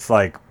world, it's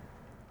like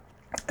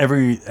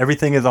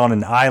everything is on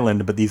an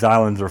island, but these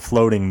islands are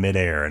floating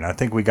midair. And I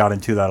think we got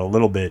into that a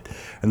little bit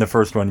in the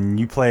first one.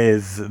 You play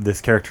as this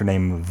character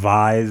named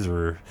Vyse,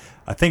 or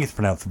I think it's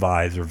pronounced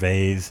Vyse or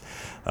Vase,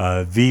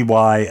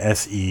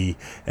 Vyse,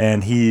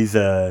 and he's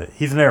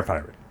an air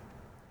pirate.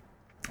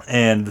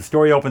 And the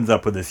story opens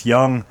up with this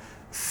young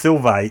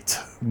Sylvite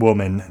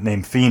woman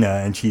named Fina,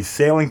 and she's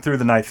sailing through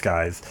the night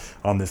skies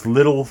on this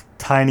little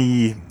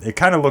tiny. It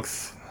kind of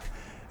looks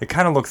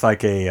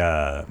like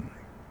a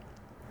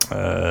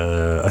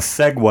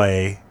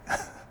Segway,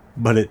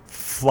 but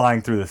it's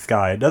flying through the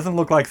sky. It doesn't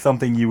look like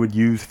something you would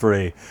use for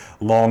a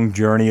long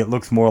journey. It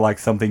looks more like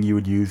something you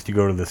would use to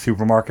go to the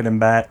supermarket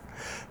and back.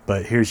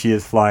 But here she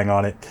is flying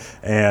on it,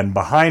 and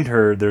behind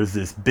her there's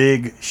this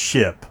big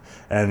ship.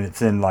 And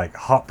it's in like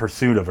hot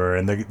pursuit of her.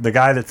 And the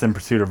guy that's in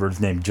pursuit of her is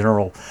named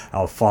General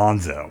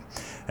Alfonso.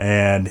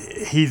 And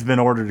he's been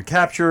ordered to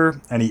capture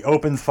her, and he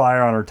opens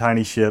fire on her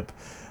tiny ship,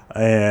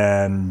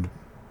 and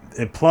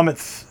it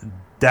plummets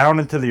down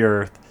into the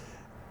earth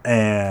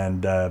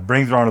and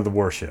brings her onto the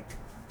warship.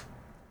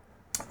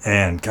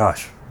 And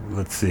gosh,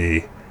 let's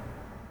see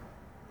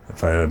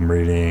if I'm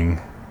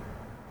reading.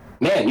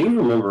 Man, you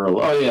remember a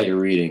lot. Oh, yeah, you're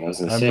reading. I was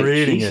going to say, I'm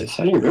reading Jesus, it.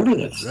 How do you remember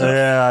that stuff?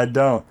 Yeah, I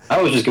don't. I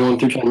was just going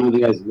through trying to remember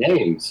the guys'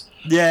 names.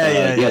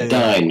 Yeah,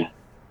 Dine.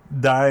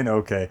 Dine,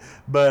 okay.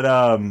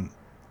 But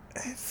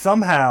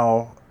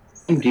somehow...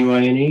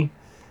 D-Y-N-E?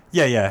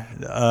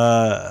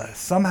 Yeah.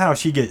 Somehow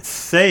she gets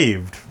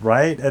saved,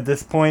 right, at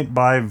this point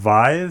by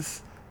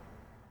Vyse?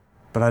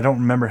 But I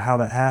don't remember how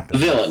that happened.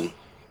 The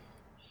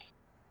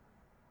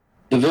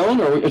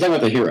villain? Or are we talking about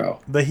the hero?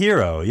 The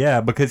hero,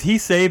 yeah, because he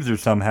saves her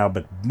somehow,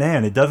 but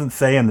man, it doesn't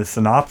say in the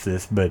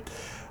synopsis, but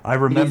I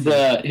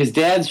remember... His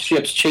dad's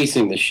ship's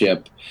chasing the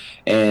ship,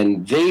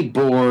 and they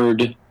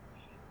board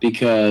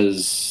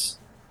because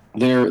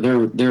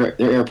they're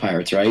air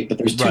pirates, right? But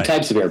there's two Right.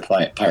 types of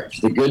pirates.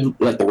 The good,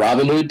 like the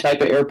Robin Hood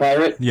type of air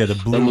pirate. Yeah, the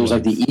blue Then there's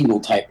like the ones. evil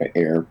type of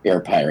air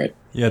pirate.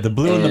 Yeah, the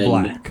blue and the And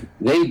black.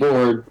 they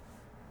board,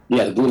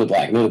 yeah, the blue and the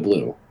black, no the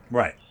blue.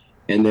 Right.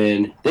 And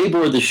then they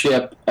board the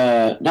ship,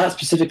 not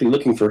specifically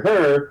looking for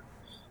her,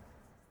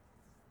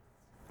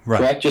 Right.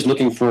 correct? Just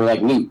looking for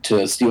like loot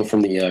to steal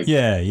from the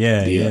Yeah, yeah,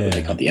 what they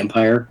yeah. call it, the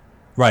Empire.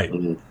 Right.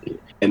 And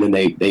then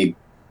they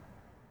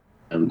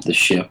the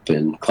ship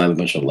and climb a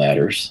bunch of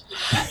ladders,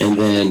 and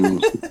then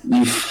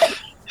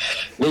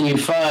you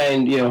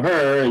find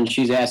her, and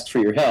she's asked for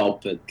your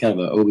help. At kind of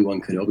a Obi-Wan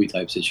Kenobi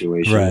type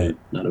situation, Right.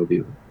 Not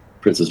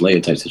Princess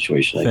Leia type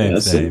situation, I Same,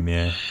 guess. same,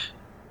 yeah.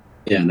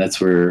 And that's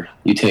where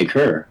you take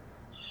her.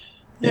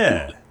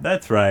 Yeah,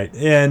 that's right.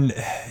 And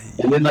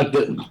And then like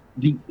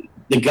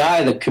the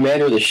guy, the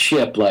commander of the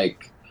ship,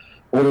 like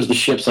orders the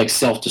ship's like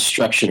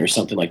self-destruction or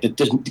something like that.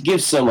 Just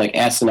gives some like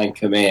asinine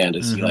command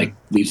as he like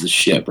leaves the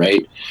ship,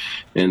 right?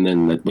 And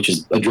then which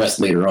is addressed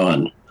later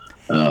on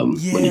when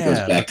he goes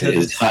Yeah, back to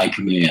because his high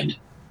command.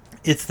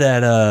 it's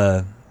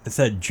that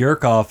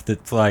jerk off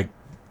that's like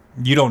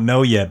you don't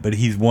know yet, but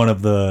he's one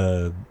of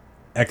the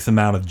X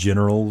amount of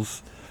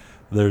generals.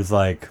 There's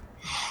like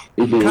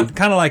Mhm.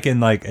 kind of like in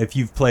like if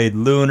you've played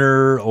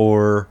Lunar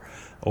or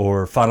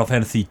Final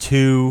Fantasy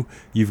II,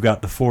 you've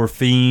got the four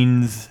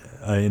fiends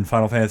in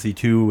Final Fantasy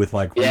II with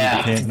like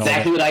Yeah, Replicant and all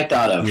exactly that. what I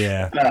thought of.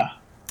 Yeah. Ah,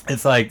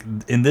 It's like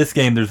in this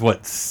game there's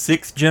what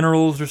 6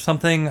 generals or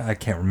something. I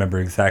can't remember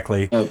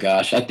exactly. oh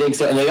gosh, I think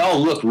so. And they all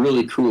look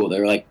really cool.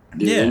 They're like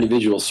their Yeah.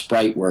 individual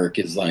sprite work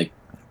is like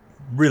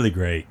Really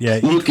great. Yeah.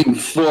 looking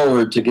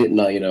forward to getting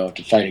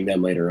to fighting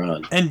them later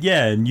on. And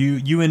yeah, and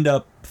you end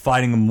up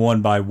fighting them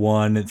one by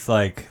one. It's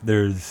like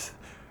there's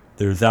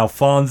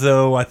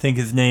Alfonso, I think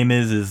his name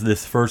is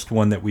this first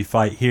one that we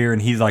fight here,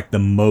 and he's like the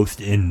most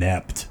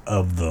inept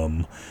of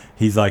them.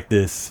 He's like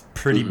this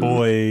pretty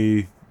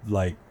boy,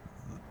 like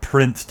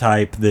prince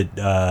type that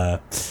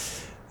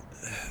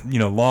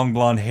long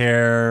blonde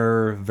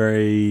hair,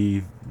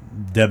 very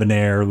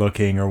debonair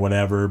looking or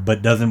whatever,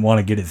 but doesn't want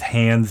to get his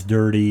hands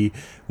dirty.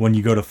 When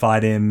you go to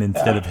fight him,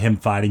 instead of him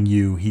fighting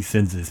you, he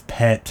sends his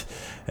pet,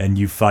 and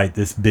you fight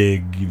this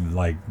big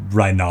like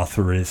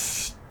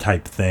rhinoceros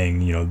type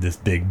thing, this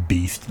big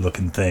beast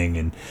looking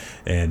thing,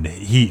 and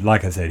he,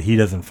 like I said, he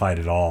doesn't fight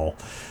at all.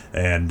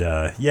 And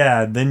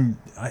then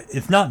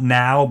it's not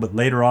now, but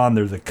later on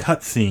there's a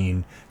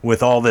cutscene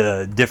with all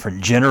the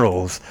different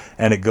generals,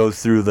 and it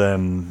goes through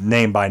them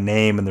name by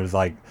name, and there's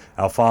like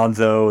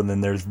Alfonso, and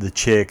then there's the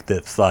chick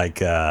that's like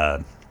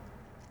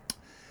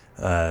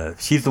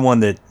she's the one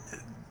that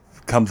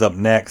comes up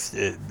next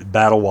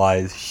battle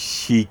wise.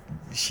 She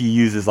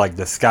uses like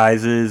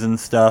disguises and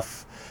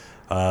stuff.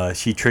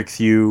 She tricks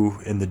you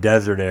in the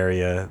desert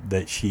area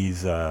that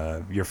she's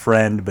your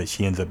friend, but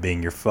she ends up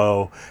being your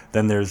foe.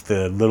 Then there's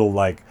the little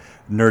like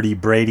nerdy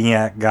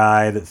Brainiac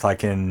guy that's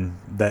like in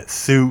that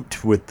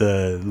suit with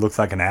looks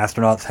like an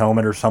astronaut's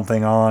helmet or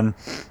something on,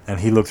 and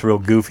he looks real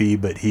goofy,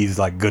 but he's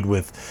like good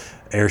with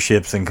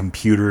airships and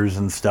computers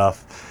and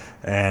stuff.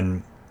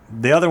 And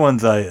the other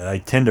ones I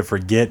tend to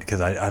forget because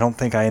I don't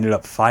think I ended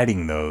up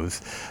fighting those.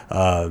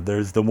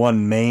 There's the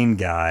one main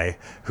guy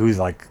who's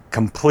like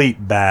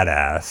complete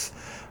badass.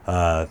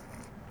 I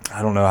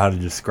don't know how to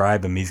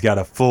describe him. He's got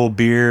a full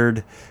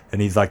beard,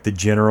 and he's like the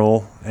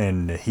general,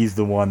 and he's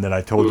the one that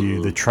I told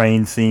you, the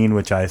train scene,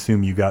 which I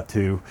assume you got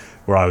to,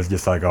 where I was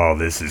just like, oh,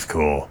 this is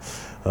cool.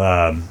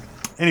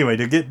 Anyway,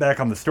 to get back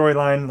on the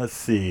storyline, let's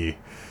see.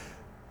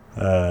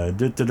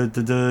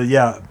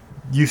 Yeah,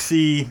 you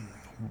see...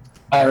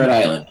 Pirate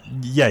Island.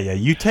 Yeah,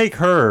 you take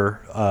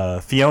her,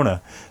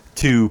 Fiona,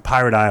 to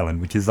Pirate Island,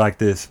 which is like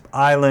this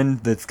island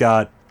that's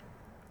got,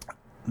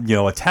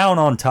 a town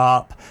on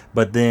top,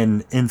 but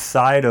then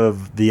inside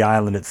of the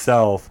island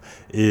itself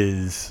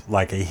is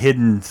like a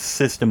hidden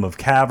system of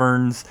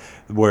caverns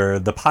where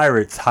the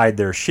pirates hide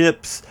their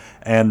ships,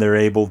 and they're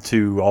able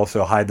to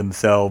also hide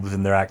themselves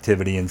and their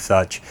activity and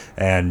such,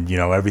 and,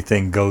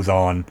 everything goes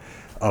on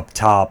up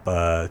top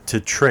to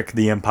trick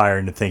the Empire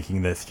into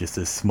thinking that's just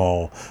a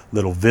small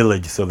little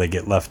village so they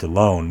get left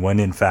alone, when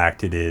in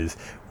fact it is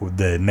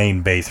the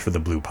main base for the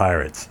Blue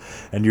Pirates.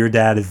 And your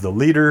dad is the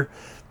leader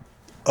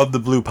of the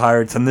Blue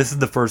Pirates, and this is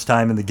the first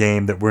time in the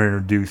game that we're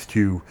introduced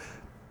to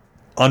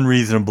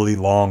unreasonably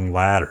long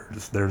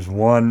ladders. There's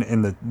one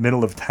in the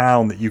middle of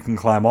town that you can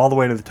climb all the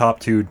way to the top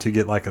to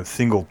get like a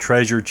single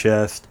treasure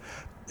chest,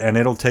 and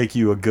it'll take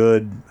you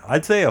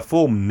I'd say a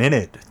full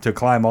minute to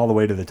climb all the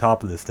way to the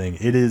top of this thing.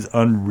 It is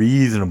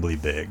unreasonably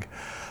big.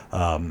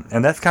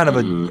 And that's kind of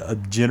a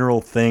general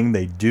thing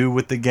they do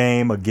with the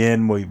game.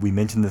 Again, we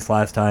mentioned this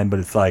last time, but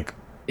it's like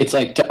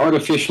to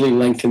artificially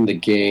lengthen the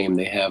game,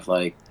 they have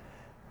like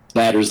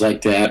ladders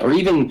like that, or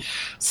even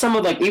some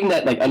of even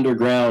that like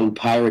underground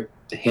pirate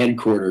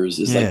headquarters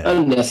is like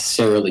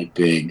unnecessarily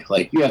big.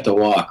 Like you have to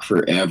walk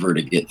forever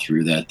to get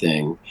through that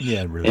thing.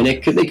 Yeah, really. And they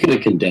could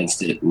have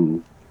condensed it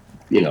and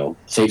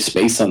save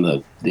space on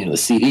the the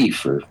CD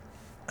for.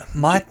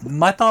 My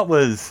thought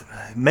was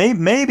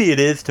maybe it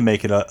is to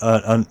make it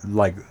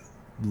like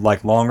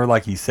like longer,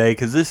 like you say,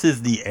 because this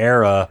is the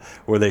era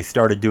where they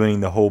started doing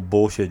the whole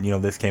bullshit. You know,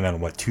 this came out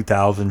in what,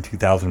 2000,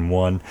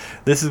 2001.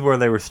 This is where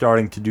they were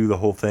starting to do the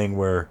whole thing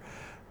where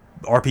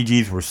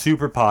RPGs were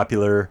super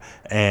popular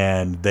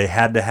and they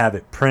had to have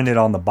it printed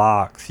on the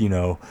box. You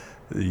know,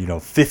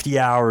 50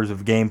 hours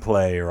of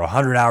gameplay or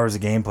 100 hours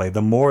of gameplay.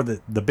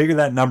 The bigger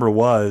that number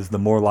was, the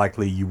more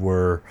likely you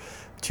were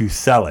to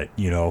sell it.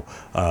 You know,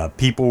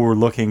 people were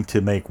looking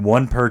to make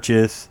one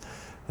purchase,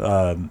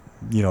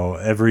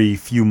 every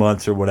few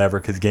months or whatever,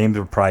 because games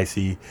are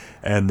pricey,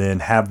 and then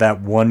have that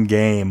one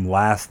game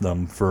last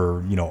them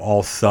for,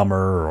 all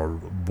summer or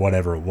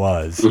whatever it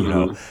was,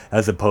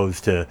 as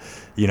opposed to,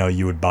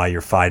 you would buy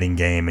your fighting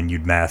game and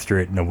you'd master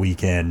it in a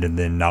weekend and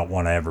then not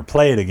want to ever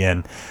play it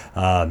again.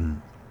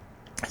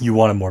 You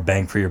wanted more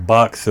bang for your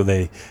buck, so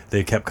they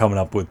kept coming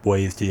up with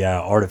ways to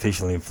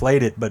artificially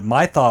inflate it. But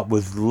my thought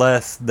was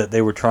less that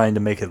they were trying to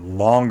make it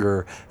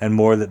longer and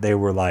more that they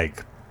were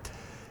like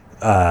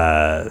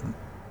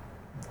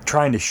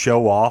trying to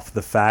show off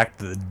the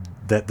fact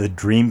that the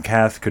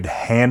Dreamcast could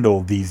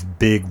handle these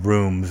big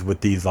rooms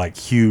with these like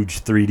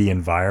huge 3D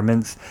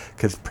environments.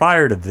 Because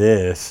prior to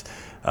this,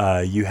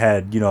 you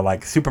had,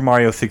 like Super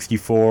Mario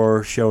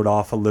 64 showed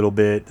off a little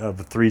bit of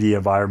the 3D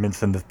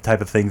environments and the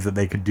type of things that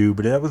they could do,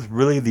 but that was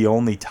really the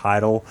only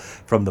title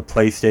from the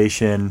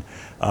PlayStation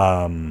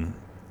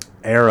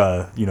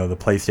era, the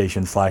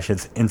PlayStation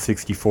 /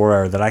 N64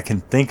 era that I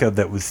can think of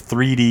that was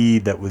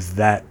 3D, that was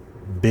that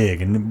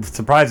big. And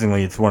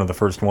surprisingly, it's one of the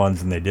first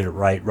ones, and they did it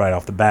right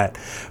off the bat.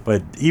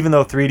 But even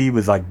though 3D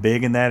was like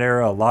big in that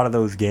era, a lot of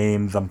those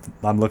games, I'm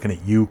looking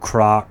at you,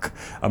 Croc,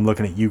 I'm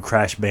looking at you,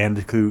 Crash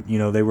Bandicoot,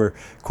 they were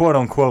quote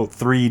unquote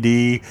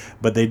 3D,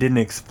 but they didn't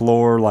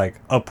explore like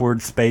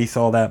upward space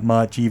all that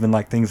much. Even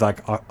like things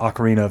like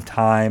Ocarina of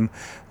Time,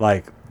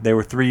 like they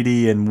were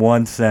 3D in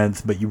one sense,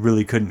 but you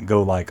really couldn't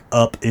go like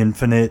up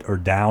infinite or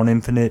down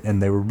infinite.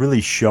 And they were really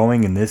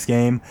showing in this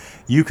game,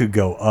 you could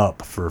go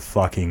up for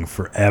fucking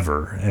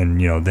forever and,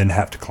 then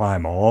have to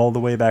climb all the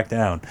way back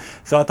down.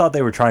 So I thought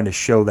they were trying to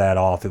show that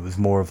off. It was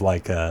more of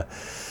like them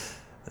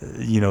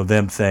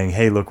saying,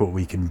 hey, look what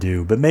we can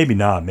do. But maybe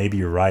not. Maybe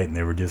you're right. And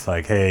they were just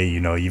like, hey,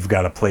 you've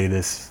got to play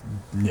this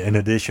an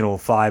additional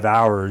 5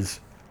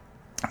 hours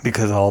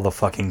because of all the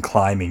fucking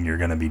climbing you're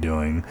going to be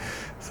doing.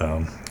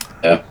 So,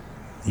 yeah.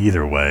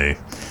 Either way.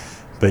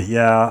 But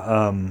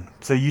yeah,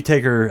 so you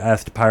take her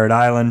ass to Pirate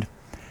Island,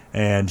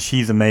 and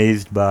she's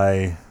amazed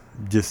by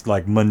just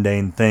like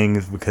mundane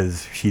things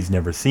because she's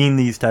never seen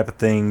these type of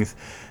things.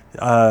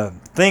 Look,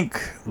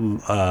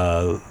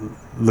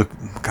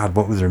 God,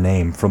 what was her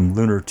name from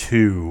Lunar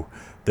 2?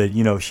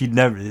 That she'd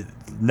never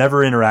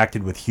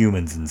interacted with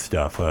humans and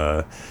stuff.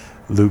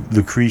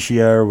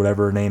 Lucretia or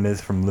whatever her name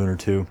is from Lunar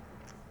 2.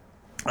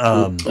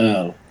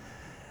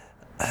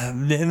 I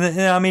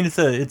mean, it's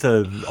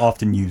a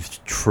often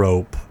used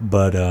trope,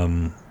 but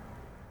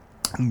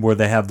where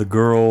they have the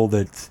girl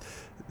that's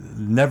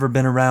never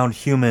been around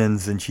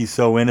humans and she's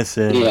so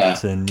innocent,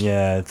 and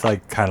it's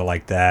like kind of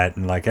like that,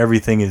 and like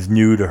everything is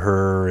new to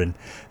her, and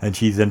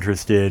she's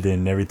interested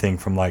in everything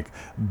from like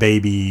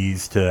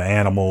babies to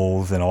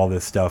animals and all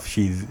this stuff.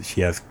 She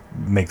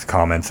makes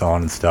comments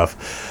on and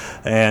stuff,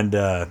 and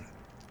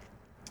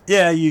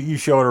you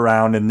show it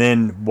around, and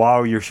then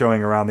while you're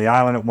showing around the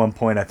island, at one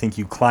point I think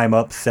you climb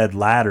up said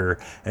ladder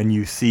and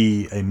you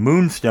see a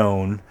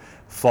moonstone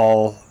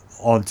fall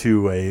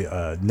onto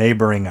a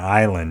neighboring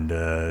island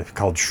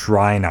called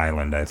Shrine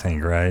Island, I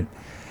think, right?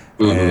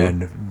 Mm-hmm.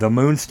 And the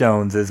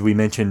moonstones, as we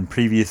mentioned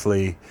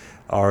previously,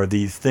 are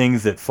these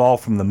things that fall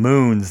from the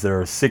moons.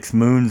 There are 6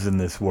 moons in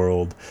this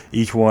world.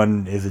 Each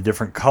one is a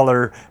different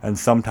color, and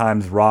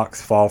sometimes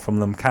rocks fall from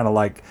them, kind of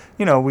like,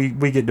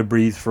 we get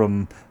debris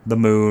from the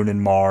moon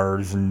and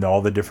Mars and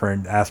all the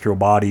different astral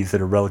bodies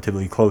that are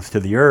relatively close to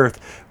the Earth.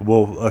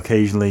 We'll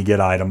occasionally get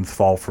items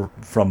fall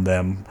from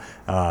them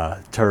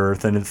to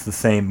Earth, and it's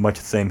much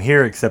the same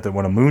here, except that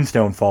when a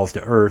moonstone falls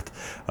to Earth,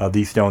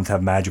 these stones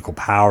have magical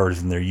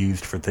powers, and they're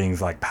used for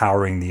things like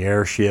powering the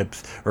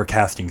airships or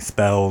casting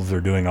spells or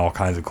doing all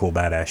kinds of cool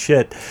badass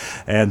shit.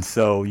 And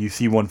so you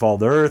see one fall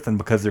to Earth, and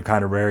because they're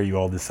kind of rare, you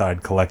all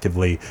decide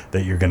collectively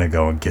that you're going to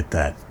go and get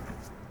that.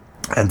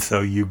 And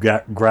so you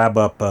grab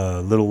up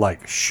a little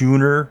like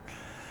schooner,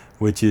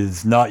 which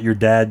is not your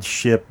dad's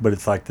ship, but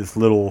it's like this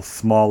little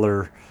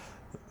smaller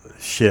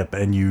ship,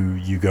 and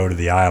you go to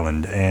the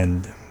island.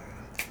 And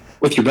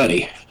with your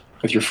buddy,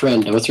 with your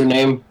friend, what's her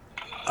name?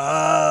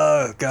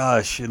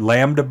 Gosh,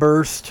 Lambda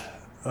Burst.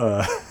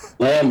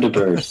 Lambda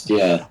Burst,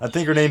 yeah. I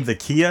think her name's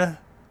Akia.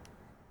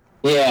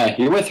 Yeah,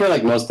 you're with her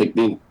like as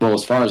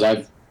far as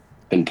I've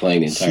been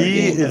playing the entire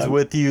game. She is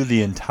with you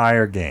the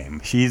entire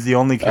game. She's the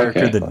only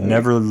character that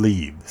never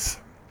leaves.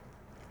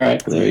 All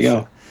right, there you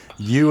go.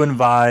 You and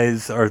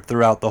Vise are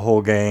throughout the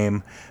whole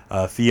game.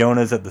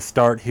 Fiona's at the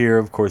start here.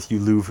 Of course, you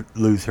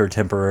lose her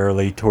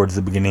temporarily towards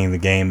the beginning of the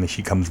game, and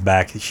she comes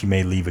back. She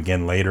may leave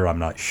again later. I'm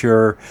not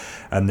sure.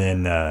 And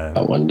then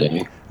one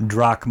day,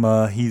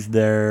 Drachma, he's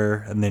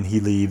there, and then he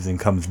leaves and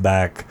comes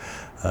back.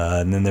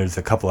 And then there's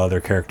a couple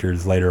other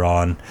characters later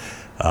on.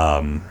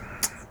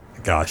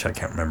 gosh, I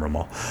can't remember them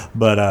all.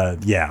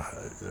 But yeah.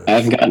 I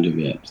haven't gotten to it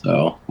yet,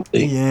 so.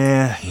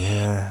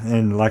 Yeah.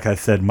 And like I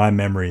said, my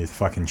memory is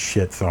fucking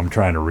shit, so I'm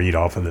trying to read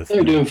off of this.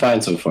 They're doing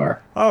fine so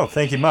far. Oh,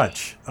 thank you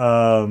much.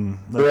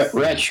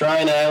 We're at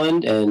Shrine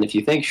Island, and if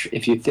you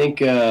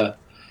think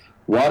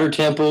Water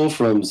Temple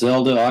from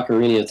Zelda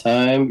Ocarina of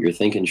Time, you're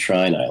thinking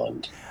Shrine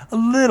Island. A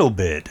little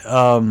bit.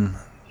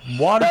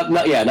 Water.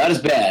 Not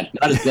as bad.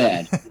 Not as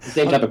bad. The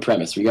same type of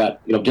premise. We got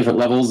different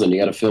levels, and you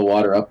got to fill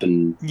water up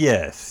and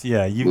Yes,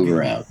 yeah. move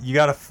around. You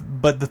gotta.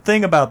 But the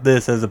thing about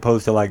this, as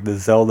opposed to like the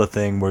Zelda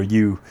thing, where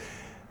you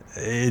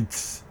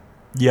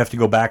have to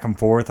go back and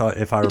forth,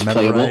 if I remember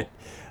playable. right.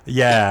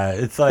 Yeah,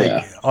 it's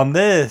like on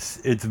this,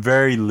 it's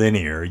very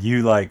linear.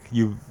 You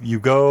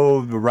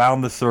go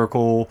around the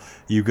circle,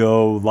 you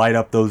go light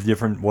up those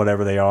different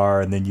whatever they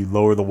are, and then you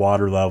lower the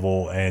water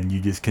level, and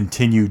you just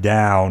continue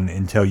down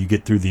until you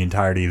get through the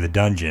entirety of the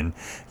dungeon.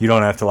 You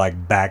don't have to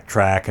like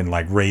backtrack and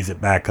like raise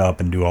it back up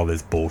and do all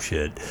this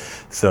bullshit.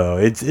 So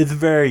it's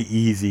very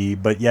easy,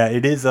 but yeah,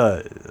 it is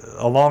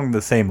along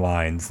the same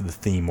lines, the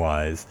theme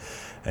wise.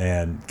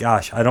 And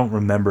gosh, I don't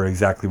remember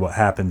exactly what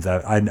happens.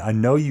 I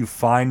know you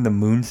find the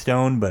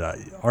Moonstone, but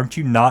aren't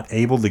you not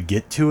able to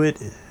get to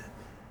it?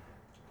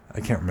 I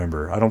can't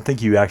remember. I don't think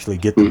you actually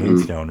get the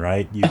Moonstone,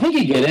 right? I think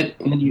you get it.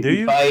 And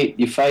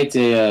you fight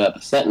a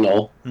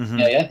Sentinel. Mm-hmm.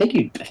 Yeah, I think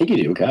you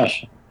do.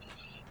 Gosh,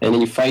 and then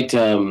you fight.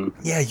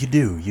 Yeah, you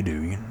do.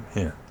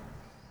 Yeah.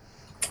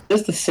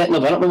 There's the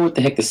Sentinel. But I don't remember what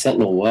the heck the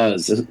Sentinel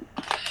was.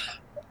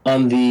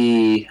 On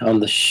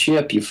the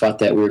ship, you fought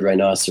that weird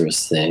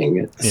rhinoceros thing.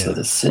 Yeah. So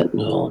the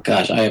Sentinel,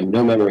 gosh, I have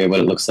no memory of what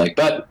it looks like,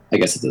 but I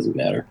guess it doesn't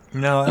matter.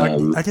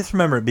 No, I just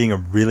remember it being a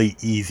really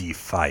easy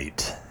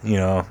fight,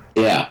 Yeah,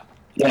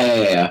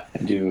 I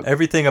do.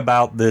 Everything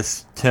about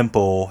this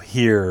temple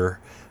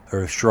here,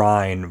 or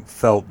shrine,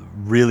 felt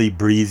really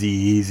breezy,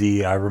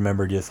 easy. I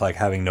remember just like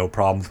having no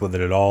problems with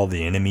it at all.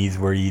 The enemies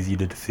were easy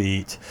to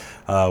defeat.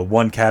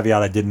 One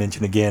caveat I did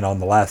mention again on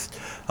the last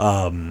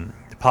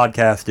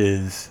podcast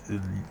is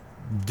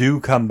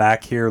do come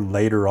back here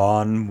later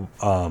on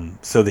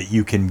so that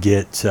you can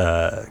get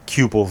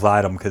Cupel's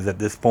item, because at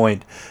this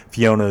point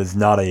Fiona is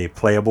not a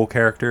playable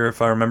character,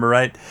 if I remember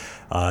right.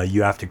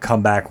 You have to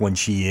come back when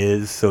she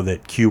is, so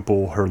that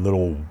Cupel, her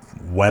little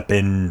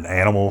weapon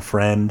animal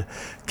friend,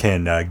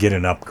 can get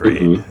an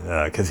upgrade,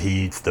 because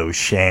he eats those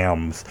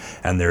shams,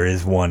 and there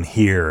is one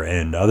here,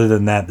 and other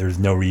than that there's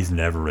no reason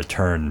to ever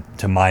return,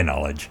 to my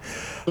knowledge.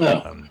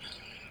 No.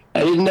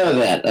 I didn't know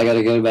that. I got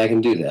to go back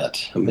and do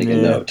that. I'm making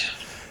a note.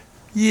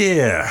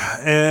 Yeah,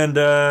 and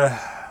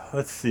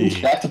let's see.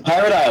 Back to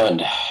Pirate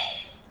Island.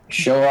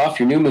 Show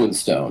off your new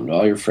Moonstone to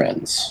all your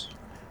friends.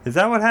 Is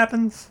that what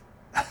happens?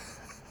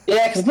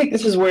 Yeah, because I think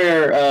this is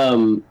where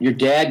your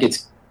dad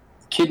gets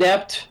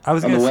kidnapped. I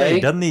was going to say,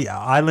 doesn't the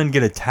island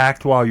get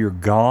attacked while you're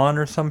gone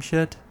or some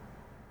shit?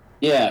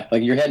 Yeah,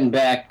 like you're heading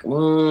back.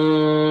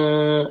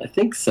 I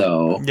think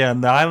so. Yeah,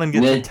 and the island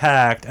gets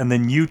attacked, and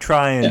then you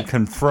try and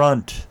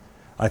confront...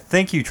 I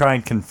think you try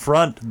and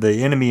confront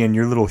the enemy in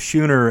your little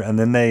schooner, and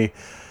then they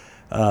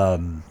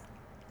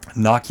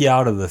knock you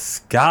out of the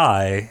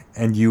sky,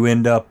 and you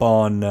end up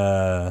on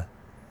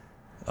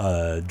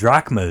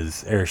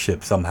Drachma's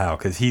airship somehow,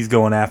 because he's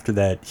going after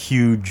that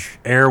huge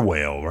air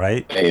whale,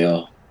 right?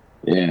 Yeah.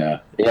 And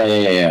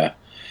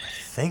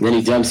then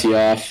he dumps you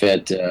off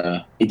at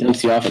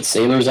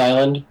Sailor's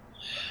Island,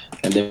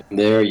 and then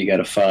there you got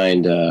to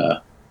find.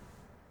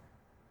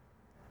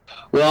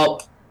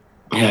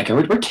 Yeah,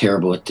 we're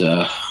terrible at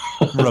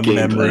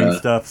remembering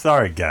stuff.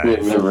 Sorry, guys.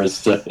 Remembering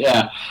stuff.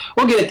 Yeah,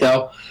 we'll get it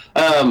though.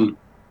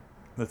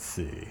 Let's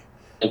see.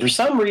 And for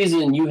some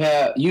reason,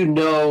 you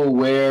know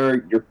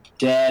where your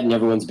dad and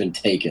everyone's been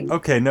taken.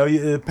 Okay, no.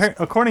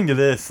 According to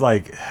this,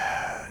 like,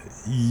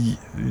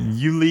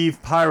 you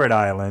leave Pirate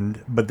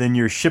Island, but then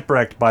you're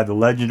shipwrecked by the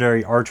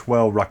legendary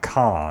Archwell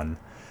Rakan.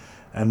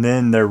 And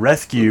then they're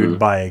rescued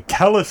by a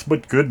callous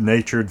but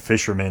good-natured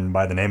fisherman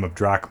by the name of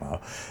Drachma.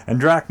 And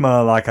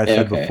Drachma, like I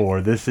said before,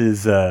 this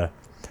is,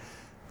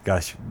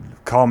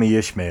 call me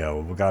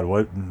Ishmael. God,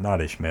 what? Not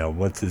Ishmael.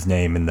 What's his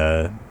name?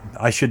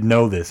 I should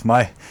know this.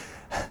 My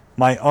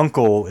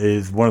uncle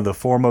is one of the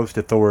foremost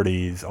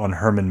authorities on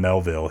Herman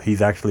Melville. He's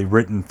actually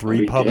written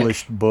 3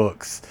 published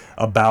books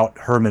about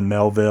Herman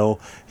Melville.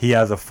 He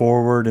has a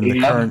foreword in the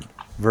current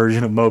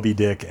version of Moby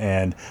Dick,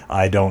 and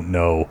I don't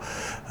know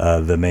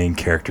the main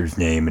character's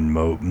name in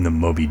the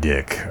Moby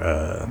Dick.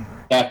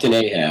 Captain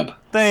Ahab.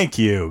 Thank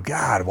you.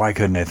 God, why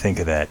couldn't I think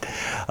of that?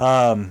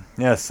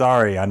 Yeah,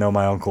 sorry. I know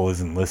my uncle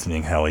isn't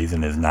listening. Hell, he's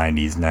in his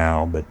 90s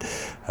now, but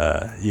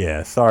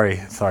yeah, sorry,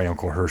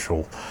 Uncle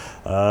Herschel.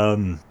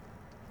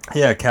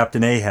 Yeah,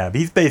 Captain Ahab.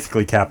 He's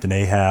basically Captain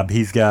Ahab.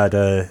 He's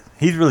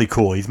really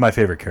cool. He's my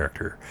favorite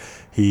character.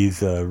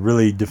 He's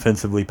really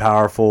defensively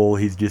powerful.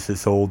 He's just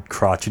this old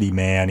crotchety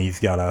man. He's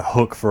got a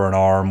hook for an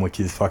arm,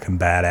 which is fucking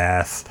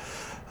badass.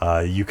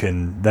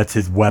 That's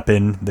his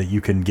weapon that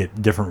you can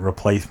get different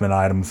replacement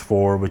items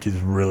for, which is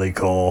really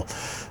cool.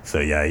 So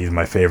yeah, he's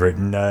my favorite.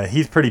 And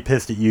he's pretty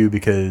pissed at you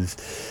because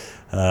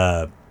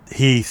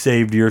he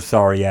saved your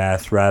sorry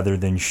ass rather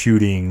than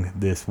shooting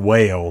this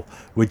whale,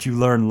 which you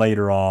learn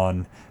later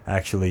on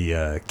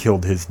actually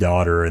killed his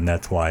daughter, and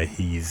that's why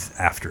he's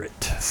after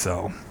it.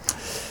 So,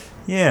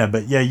 yeah,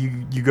 but yeah,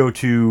 you go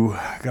to,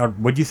 God,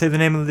 what'd you say the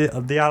name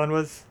of the island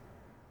was?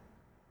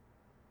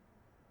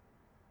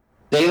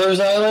 Sailor's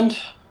Island?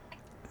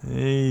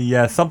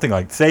 Yeah, something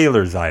like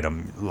Sailor's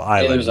Island.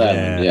 Sailor's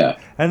Island, yeah.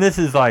 And this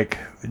is like,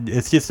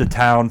 it's just a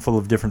town full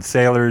of different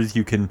sailors.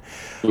 You can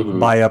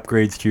buy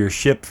upgrades to your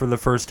ship for the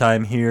first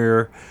time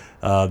here.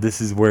 This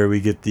is where we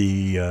get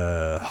the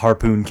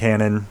harpoon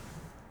cannon.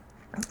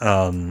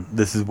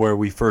 This is where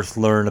we first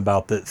learn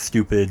about that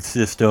stupid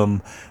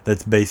system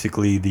that's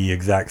basically the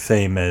exact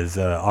same as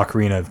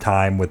Ocarina of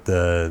Time with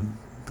the,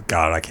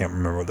 God, I can't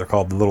remember what they're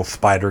called, the little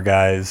spider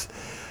guys.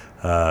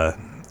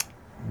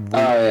 Oh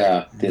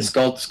yeah, the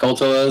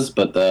Skulltulas,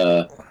 but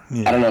I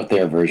don't know what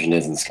their version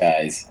is in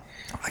Skies.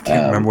 I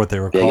can't remember what they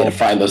were called. You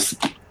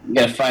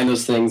gotta find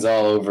those things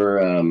all over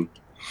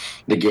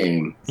the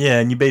game. Yeah,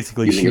 and you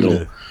basically using shoot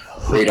a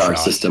radar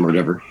system or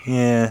whatever.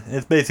 Yeah,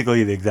 it's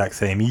basically the exact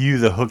same. You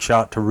use a hook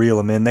shot to reel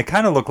them in. They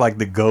kind of look like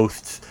the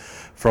ghosts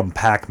from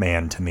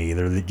Pac-Man to me.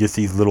 They're just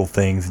these little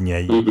things, and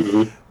yeah,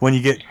 when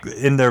you get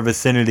in their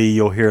vicinity,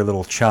 you'll hear a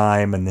little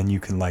chime, and then you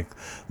can like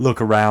look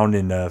around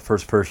in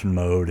first-person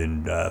mode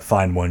and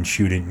find one,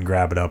 shoot it, and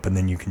grab it up, and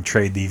then you can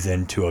trade these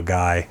into a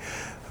guy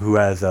who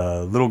has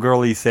a little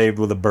girl he saved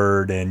with a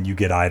bird, and you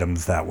get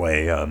items that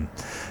way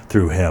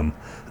through him.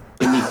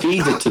 And he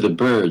feeds it to the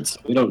birds.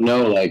 We don't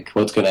know like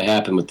what's going to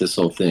happen with this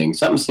whole thing.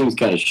 Something seems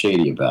kind of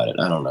shady about it.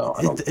 I don't know.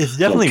 It's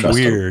definitely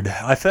weird.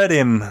 I fed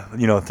him,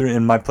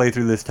 in my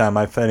playthrough this time,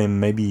 I fed him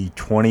maybe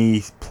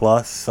 20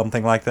 plus,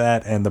 something like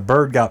that, and the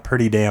bird got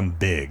pretty damn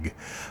big.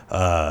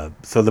 So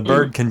the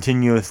bird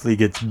continuously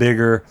gets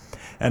bigger,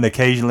 and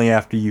occasionally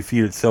after you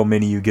feed it so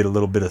many, you get a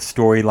little bit of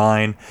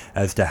storyline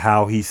as to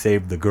how he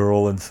saved the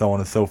girl and so on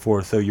and so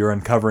forth. So you're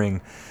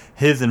uncovering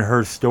his and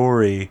her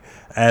story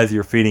as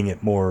you're feeding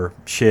it more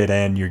shit,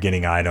 and you're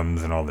getting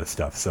items and all this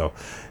stuff. So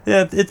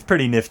yeah, it's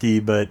pretty nifty,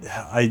 but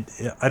I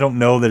don't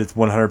know that it's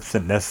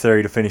 100%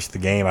 necessary to finish the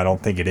game. I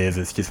don't think it is.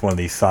 It's just one of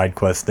these side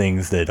quest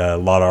things that a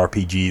lot of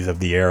RPGs of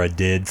the era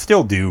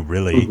still do,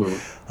 really.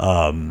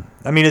 I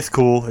mean, it's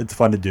cool. It's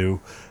fun to do.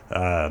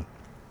 But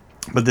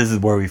this is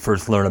where we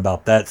first learn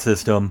about that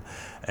system.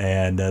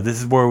 And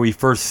this is where we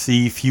first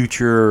see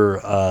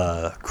future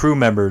crew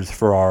members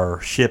for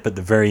our ship at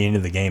the very end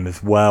of the game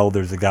as well.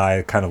 There's a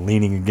guy kind of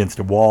leaning against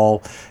a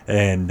wall,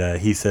 and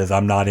he says,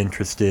 "I'm not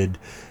interested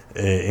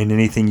in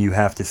anything you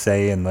have to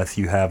say unless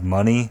you have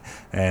money."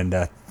 And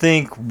I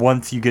think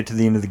once you get to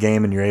the end of the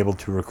game and you're able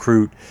to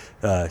recruit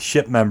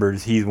ship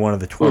members, he's one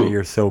of the 20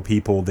 or so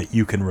people that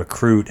you can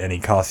recruit, and he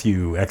costs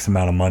you X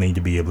amount of money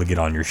to be able to get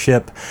on your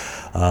ship.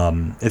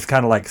 It's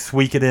kind of like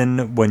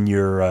Suikoden when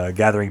you're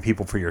gathering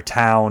people for your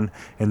town.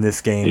 In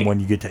this game, when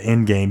you get to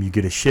end game, you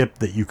get a ship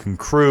that you can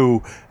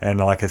crew, and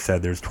like I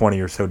said, there's 20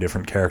 or so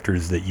different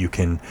characters that you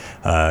can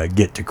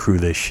get to crew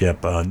this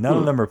ship. None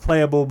of them are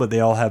playable, but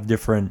they all have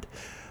different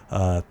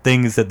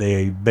things that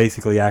they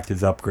basically act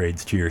as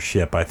upgrades to your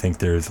ship. I think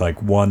there's like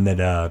one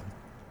that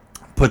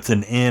puts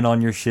an inn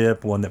on your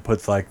ship, one that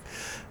puts like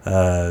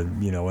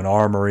an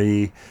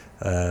armory,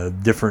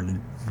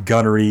 different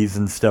gunneries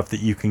and stuff that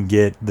you can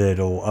get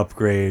that'll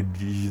upgrade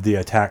the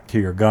attack to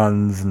your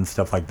guns and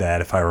stuff like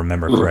that, if I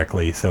remember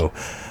correctly. So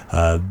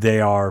they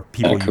are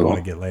people you want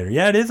to get later.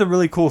 Yeah, it is a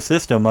really cool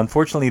system.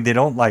 Unfortunately, they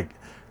don't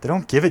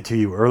give it to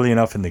you early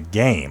enough in the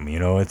game.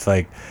 It's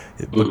like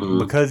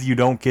because you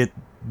don't get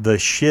the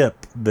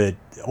ship that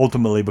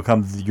ultimately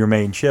becomes your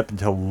main ship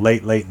until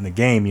late in the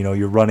game.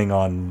 You're running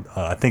on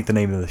I think the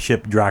name of the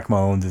ship Drachma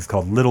owns is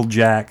called Little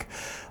Jack.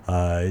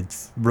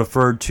 It's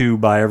referred to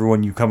by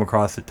everyone you come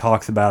across that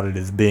talks about it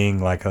as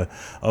being like a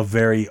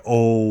very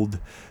old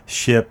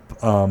ship,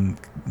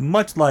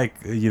 much like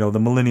the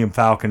Millennium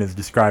Falcon is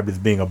described as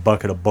being a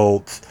bucket of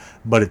bolts,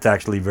 but it's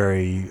actually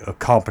a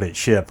competent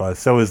ship.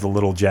 So is the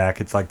Little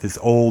Jack. It's like this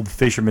old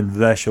fisherman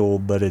vessel,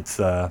 but it's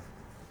a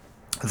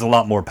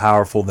lot more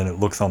powerful than it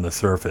looks on the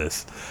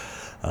surface.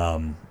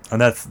 And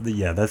that's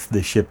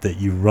the ship that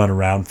you run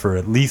around for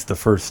at least the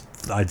first,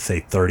 I'd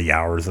say, 30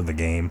 hours of the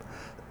game.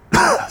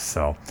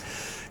 So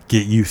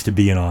get used to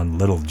being on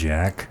Little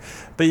Jack.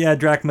 But yeah,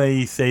 Drachma,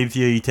 he saves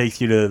you. He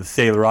takes you to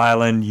Sailor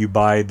Island. You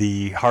buy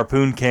the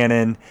harpoon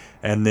cannon,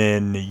 and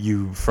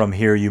then from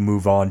here you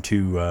move on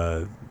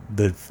to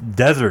the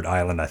desert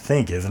island, I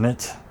think, isn't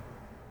it?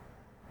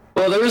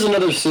 Well, there is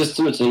another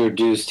system that's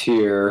introduced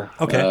here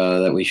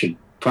that we should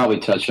probably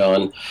touch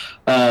on.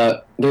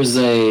 There's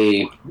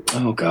I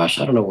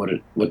don't know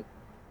what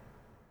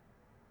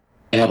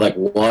they have, like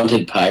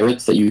wanted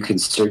pirates that you can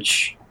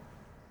search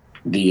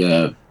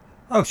the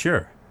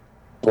sure,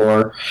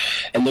 for,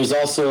 and there's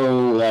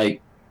also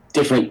like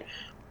different,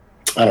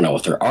 I don't know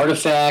if they're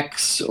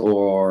artifacts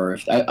or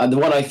if the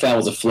one I found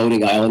was a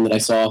floating island that I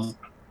saw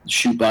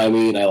shoot by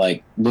me, and I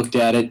like looked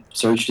at it,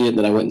 searched it, and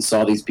then I went and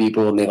saw these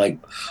people, and they like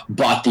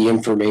bought the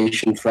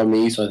information from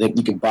me. So I think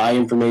you can buy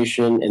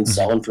information and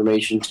sell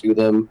information to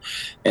them.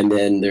 And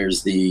then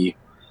there's the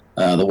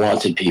the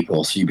wanted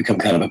people. So you become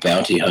kind of a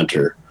bounty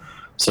hunter.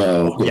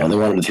 So you know, they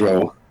wanted to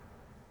throw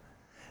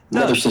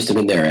another system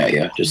in there at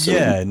you, just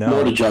so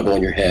more to juggle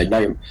in your head.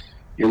 Now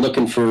you're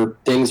looking for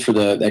things for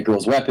that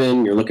girl's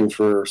weapon. You're looking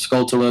for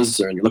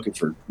Skulltulas, or you're looking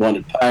for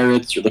wanted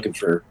pirates. You're looking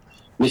for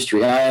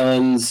Mystery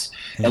Islands,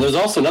 and there's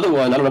also another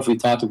one. I don't know if we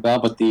talked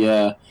about, but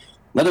the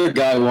another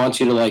guy wants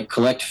you to like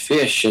collect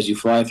fish as you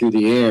fly through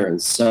the air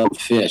and sell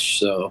fish.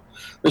 So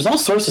there's all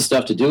sorts of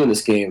stuff to do in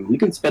this game. You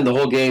can spend the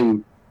whole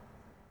game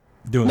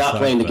not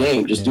playing the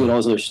game, just doing all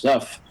this other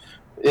stuff.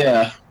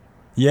 Yeah.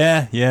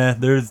 Yeah.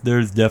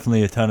 There's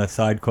definitely a ton of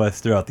side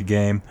quests throughout the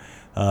game,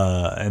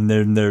 and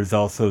then there's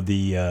also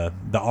the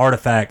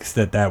artifacts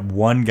that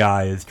one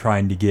guy is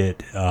trying to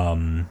get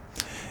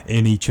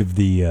in each of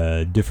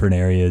the different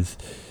areas.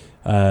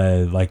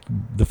 Like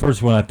the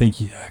first one, I think,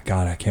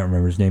 God, I can't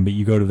remember his name, but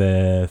you go to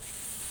the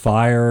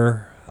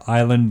fire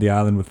island, the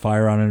island with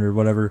fire on it or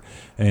whatever,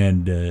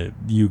 and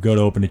you go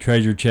to open a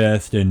treasure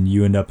chest and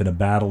you end up in a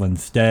battle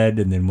instead,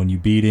 and then when you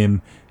beat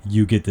him,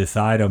 you get this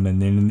item,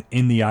 and then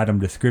in the item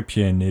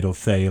description, it'll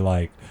say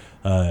like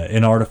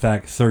an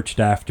artifact searched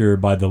after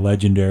by the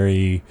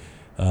legendary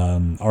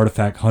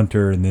artifact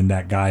hunter, and then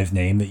that guy's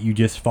name that you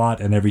just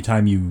fought, and every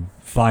time you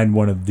find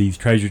one of these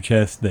treasure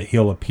chests that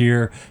he'll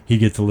appear, he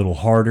gets a little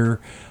harder.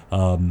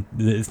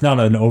 It's not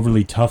an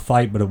overly tough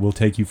fight, but it will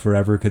take you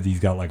forever because he's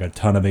got like a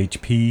ton of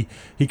HP.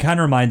 He kind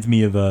of reminds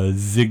me of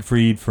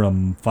Siegfried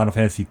from Final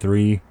Fantasy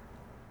III.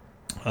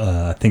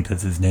 I think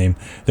that's his name,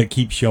 that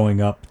keeps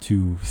showing up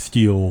to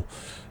steal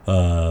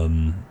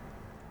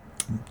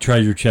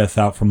treasure chests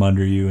out from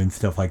under you and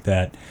stuff like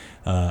that.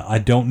 I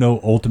don't know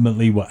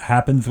ultimately what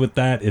happens with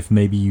that, if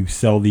maybe you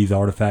sell these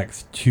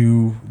artifacts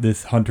to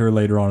this hunter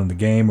later on in the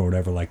game or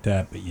whatever like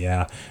that, but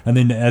yeah. And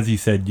then, as you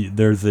said,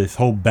 there's this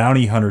whole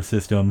bounty hunter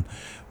system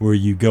where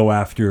you go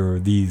after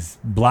these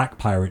black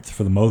pirates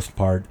for the most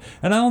part,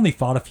 and I only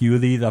fought a few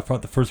of these. I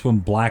fought the first one,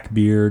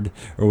 Blackbeard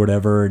or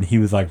whatever, and he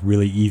was like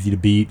really easy to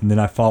beat, and then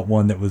I fought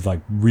one that was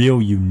like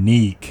real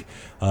unique,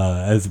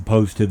 as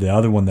opposed to the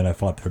other one that I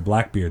fought there,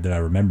 Blackbeard, that I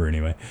remember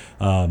anyway,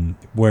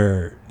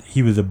 where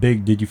he was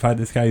did you fight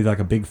this guy? He's like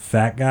a big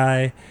fat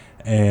guy,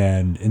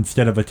 and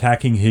instead of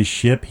attacking his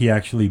ship, he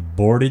actually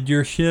boarded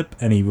your ship,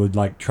 and he would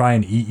like try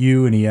and eat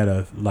you, and he had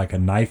a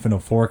knife and a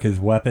fork as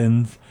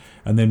weapons,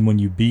 and then when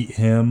you beat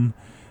him,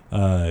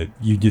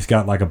 you just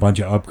got like a bunch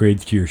of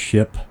upgrades to your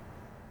ship.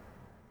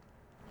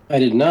 I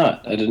did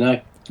not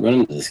run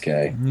into this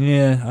guy.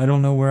 Yeah, I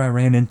don't know where I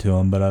ran into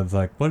him, but I was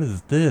like, what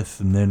is this?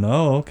 And then,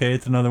 oh, okay,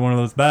 it's another one of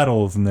those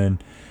battles, and then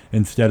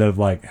instead of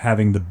like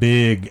having the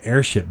big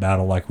airship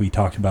battle like we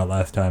talked about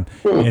last time,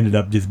 it ended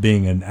up just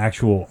being an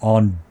actual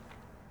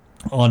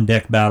on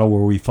deck battle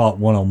where we fought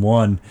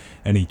one-on-one,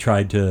 and he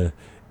tried to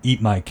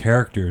eat my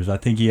characters. I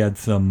think he had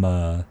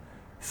some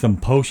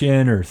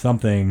potion or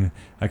something,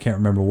 I can't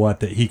remember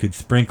what, that he could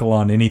sprinkle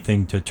on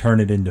anything to turn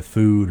it into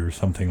food or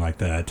something like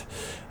that.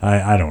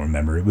 I don't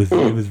remember. It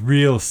was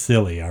real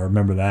silly. I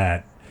remember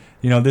that.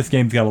 You know, this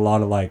game's got a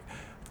lot of like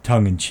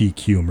tongue-in-cheek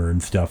humor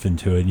and stuff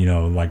into it, you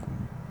know, like,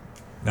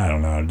 I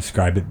don't know how to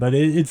describe it, but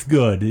it's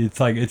good.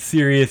 It's like, it's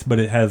serious, but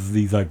it has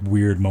these like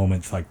weird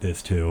moments like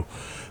this too.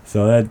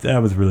 So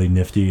that was really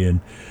nifty.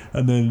 And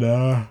then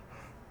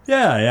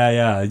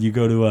you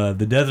go to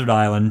the desert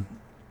island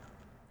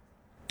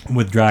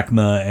with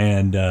Drachma,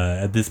 and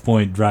at this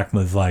point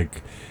Drachma's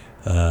like,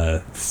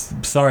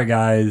 sorry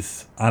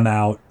guys, I'm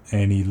out,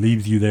 and he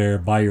leaves you there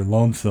by your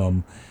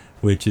lonesome,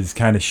 which is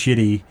kind of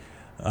shitty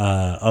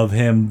of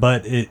him,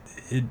 but it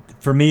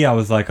for me, I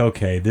was like,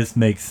 okay, this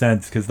makes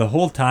sense, because the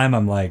whole time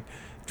I'm like,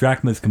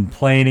 Drachma's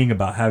complaining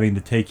about having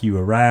to take you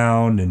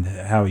around and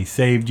how he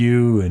saved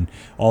you, and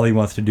all he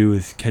wants to do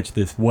is catch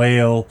this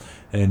whale,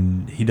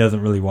 and he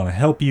doesn't really want to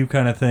help you,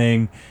 kind of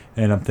thing.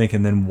 And I'm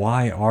thinking, then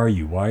why are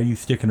you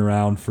sticking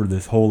around for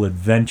this whole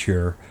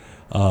adventure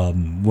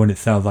when it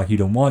sounds like you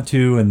don't want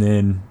to? And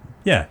then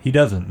yeah, he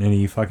doesn't, and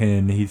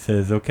he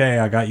says, okay,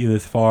 I got you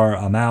this far,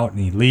 I'm out,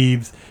 and he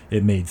leaves.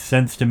 It made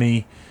sense to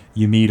me.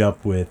 You meet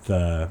up with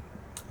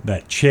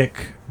that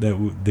chick,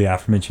 the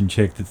aforementioned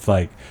chick that's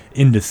like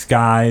in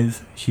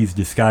disguise. She's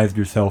disguised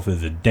herself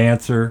as a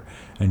dancer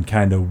and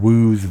kind of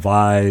woos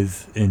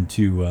Vise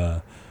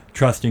into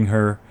trusting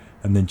her,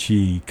 and then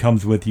she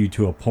comes with you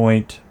to a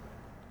point.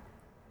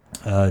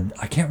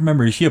 I can't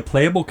remember. Is she a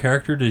playable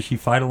character? Does she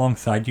fight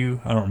alongside you?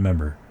 I don't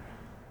remember.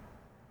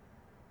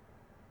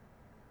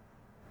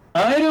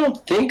 I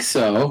don't think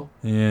so.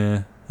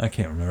 Yeah, I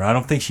can't remember. I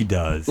don't think she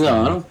does.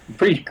 No, I'm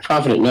pretty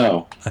confident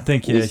no. I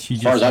think, yeah, she just...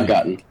 As far as I've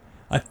gotten.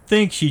 I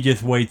think she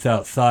just waits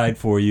outside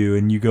for you,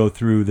 and you go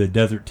through the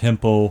desert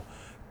temple,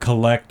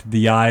 collect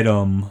the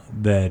item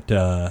that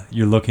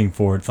you're looking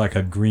for. It's like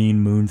a green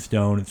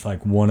moonstone. It's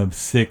like one of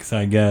 6,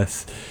 I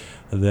guess,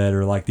 that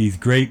are like these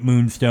great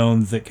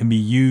moonstones that can be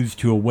used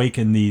to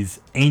awaken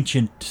these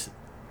ancient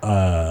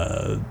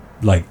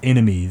like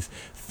enemies.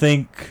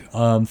 Think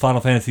Final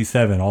Fantasy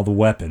VII, all the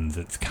weapons.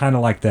 It's kind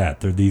of like that.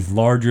 They're these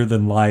larger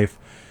than life,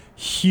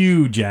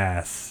 huge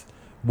ass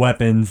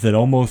weapons that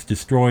almost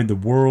destroyed the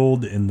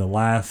world in the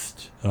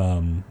last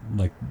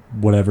like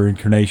whatever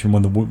incarnation,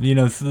 when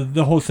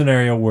the whole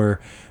scenario where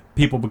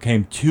people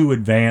became too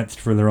advanced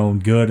for their own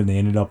good and they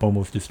ended up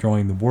almost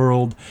destroying the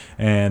world,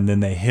 and then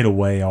they hid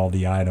away all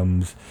the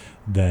items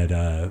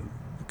that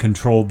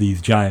controlled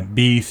these giant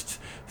beasts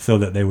so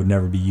that they would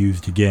never be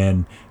used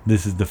again.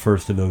 This is the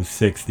first of those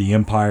 6. The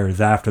Empire is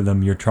after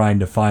them. You're trying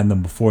to find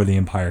them before the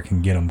Empire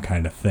can get them,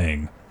 kind of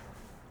thing.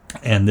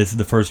 And this is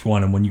the first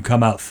one. And when you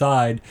come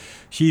outside,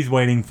 she's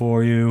waiting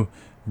for you,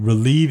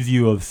 relieves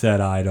you of said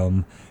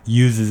item,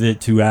 uses it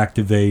to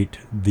activate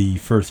the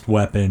first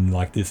weapon,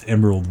 like this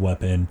emerald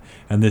weapon.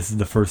 And this is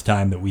the first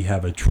time that we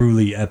have a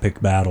truly epic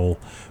battle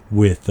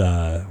with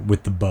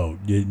the boat.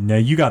 Now,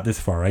 you got this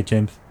far, right,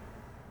 James?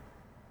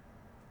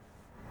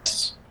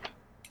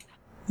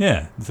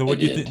 Yeah. So what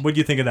do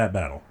you think of that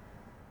battle?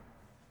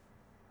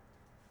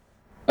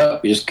 Oh,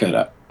 you just cut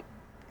up.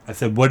 I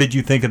said, what did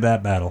you think of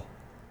that battle?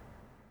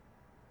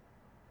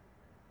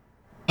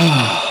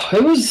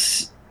 It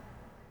was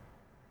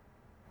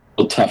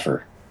a little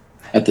tougher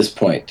at this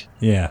point.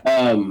 Yeah.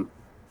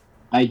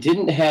 I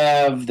didn't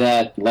have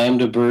that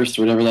lambda burst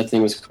or whatever that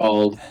thing was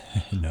called.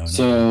 No.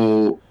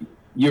 So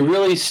you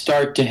really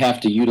start to have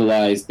to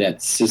utilize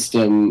that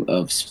system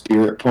of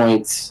spirit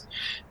points,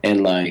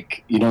 and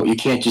you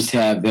can't just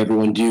have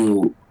everyone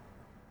do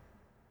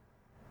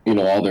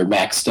all their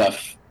max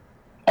stuff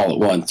all at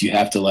once. You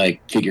have to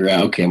figure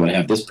out, okay, I'm going to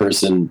have this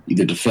person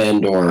either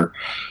defend or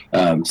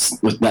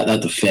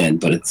not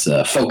defend, but it's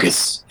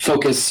focus,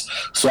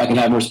 so I can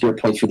have more spirit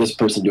points for this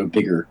person to do a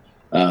bigger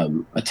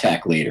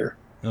attack later.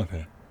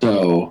 Okay.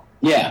 So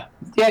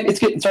it's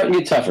starting to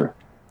get tougher.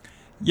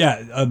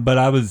 Yeah,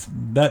 but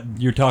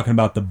you're talking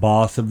about the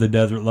boss of the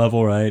desert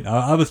level, right?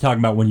 I was talking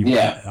about when you.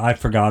 Yeah. I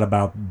forgot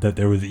about that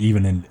there was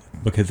even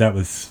because that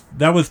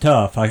was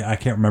tough. I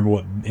can't remember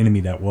what enemy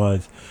that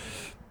was.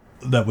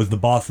 That was the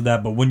boss of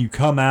that. But when you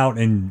come out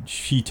and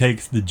she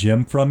takes the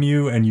gem from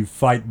you and you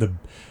fight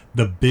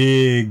the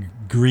big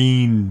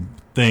green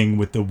thing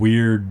with the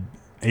weird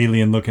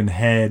alien looking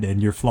head,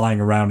 and you're flying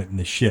around it in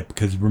the ship,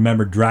 because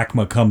remember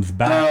Drachma comes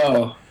back.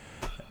 Oh.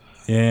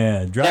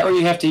 Yeah, That where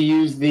you have to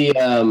use the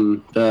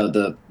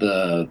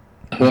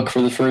hook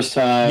for the first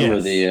time, yes.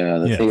 or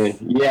the thing.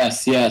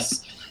 Yes.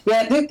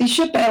 Yeah, the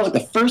ship battle, the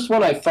first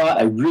one I fought,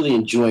 I really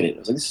enjoyed it. I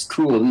was like, this is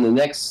cool. And then the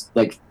next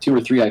 2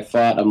 or 3 I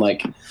fought, I'm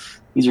like,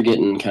 these are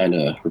getting kind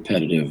of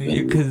repetitive.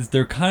 Because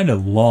they're kind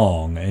of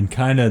long and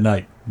kind of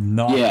not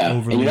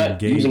overly and you're not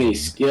engaging. using any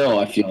skill.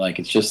 I feel like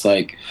it's just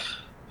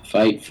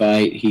fight,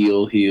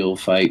 heal,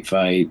 fight.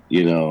 Exactly.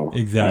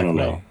 I don't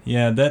know.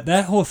 Yeah,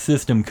 that whole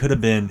system could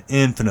have been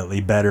infinitely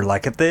better.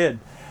 Like if they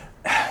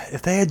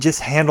had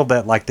just handled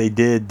that like they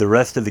did the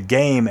rest of the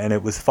game, and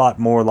it was fought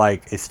more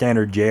like a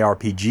standard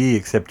JRPG,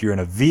 except you're in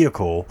a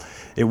vehicle,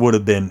 it would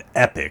have been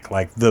epic.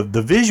 Like the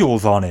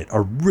visuals on it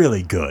are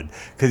really good,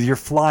 because you're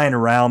flying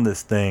around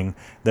this thing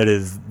that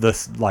is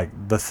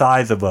the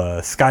size of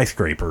a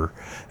skyscraper,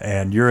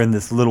 and you're in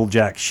this little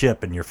jack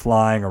ship and you're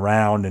flying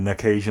around, and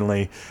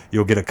occasionally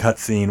you'll get a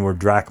cutscene where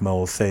Drachma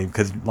will say,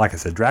 because like I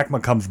said,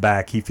 Drachma comes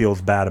back, he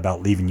feels bad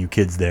about leaving you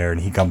kids there, and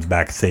he comes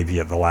back and saves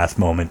you at the last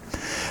moment,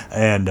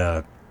 and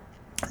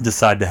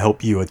decide to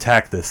help you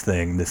attack this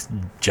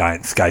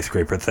giant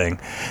skyscraper thing.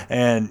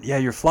 And yeah,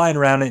 you're flying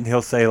around it, and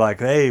he'll say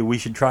hey, we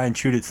should try and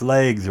shoot its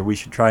legs, or we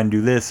should try and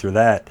do this or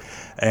that,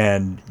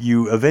 and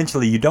you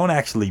don't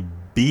actually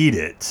beat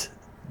it,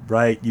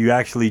 right? You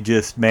actually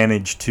just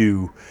manage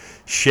to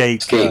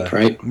shake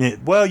right?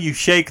 Well, you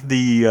shake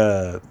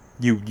the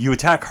you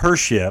attack her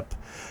ship,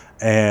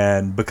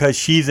 and because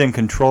she's in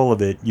control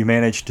of it, you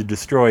manage to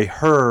destroy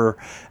her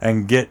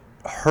and get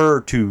her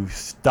to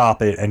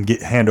stop it and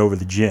hand over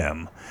the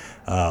gem.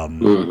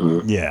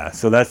 Yeah,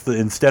 so that's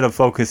instead of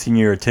focusing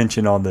your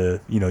attention on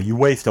you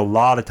waste a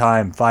lot of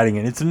time fighting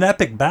it. It's an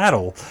epic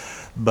battle,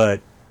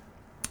 but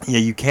yeah,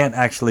 you can't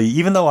actually,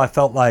 even though I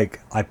felt like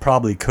I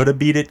probably could have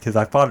beat it, because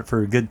I fought it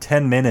for a good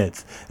 10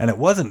 minutes and it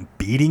wasn't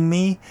beating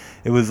me.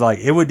 It was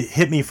it would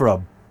hit me for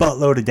a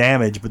buttload of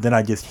damage, but then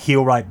I just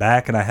heal right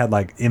back, and I had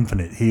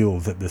infinite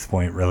heals at this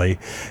point, really.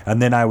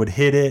 And then I would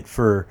hit it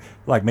for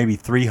maybe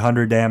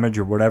 300 damage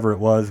or whatever it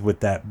was with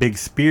that big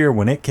spear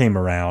when it came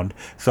around.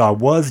 So I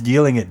was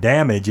dealing it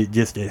damage. It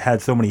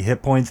had so many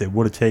hit points, it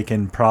would have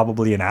taken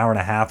probably an hour and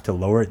a half to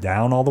lower it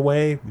down all the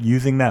way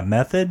using that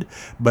method.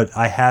 But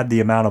I had the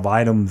amount of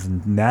items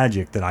and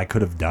magic that I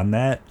could have done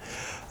that.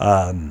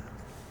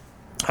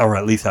 Or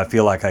at least I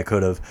feel like I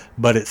could have,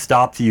 but it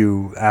stops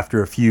you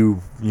after a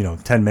few,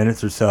 10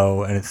 minutes or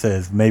so, and it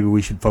says maybe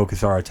we should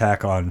focus our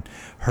attack on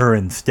her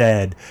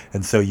instead,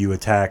 and so you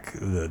attack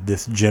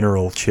this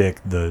general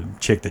chick, the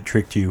chick that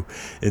tricked you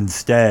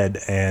instead,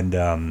 and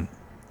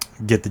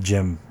get the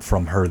gem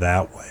from her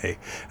that way.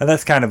 And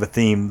that's kind of a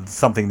theme,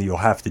 something that you'll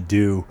have to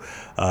do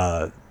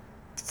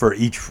for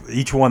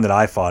each one that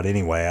I fought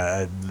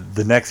anyway.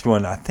 The next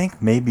one, I think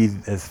maybe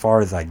as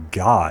far as I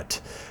got,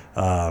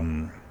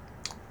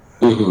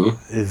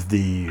 is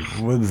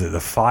what was it, the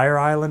Fire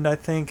Island, I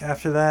think,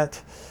 after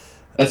that?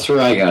 That's where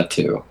I got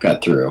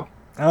through.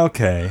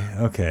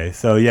 Okay.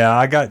 So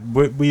yeah,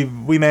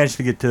 we managed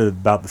to get to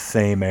about the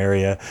same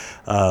area.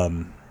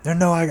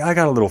 No, I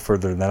got a little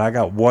further than that. I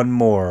got one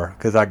more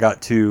because I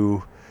got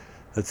to.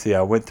 Let's see.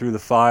 I went through the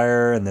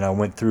fire, and then I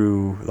went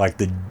through like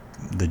the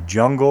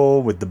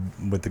jungle with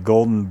the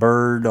golden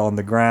bird on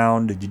the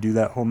ground. Did you do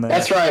that whole map?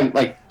 That's where I'm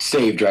like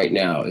saved right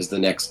now. Is the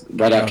next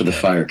right after the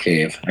fire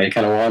cave. I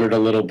kind of wandered a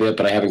little bit,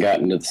 but I haven't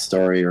gotten to the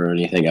story or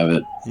anything of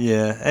it.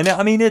 Yeah, and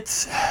I mean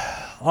it's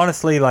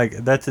honestly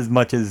like that's as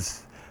much as.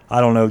 I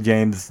don't know,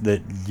 James,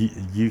 that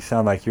you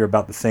sound like you're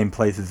about the same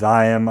place as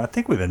I am. I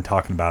think we've been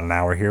talking about an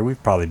hour here.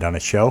 We've probably done a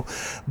show.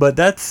 But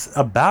that's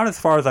about as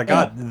far as I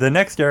got. Yeah. The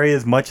next area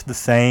is much the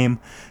same.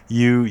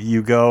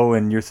 You go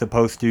and you're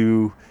supposed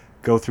to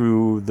go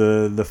through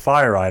the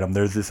fire item.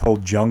 There's this whole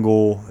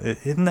jungle.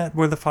 Isn't that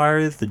where the fire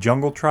is? The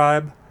jungle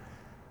tribe?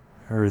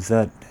 Or is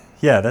that...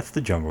 Yeah, that's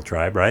the jungle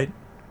tribe, right?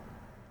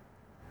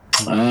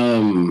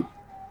 I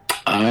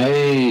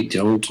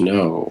don't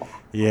know.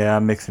 Yeah,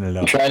 I'm mixing it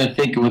up. I'm trying to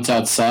think of what's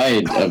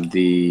outside of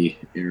the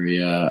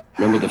area.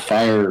 Remember the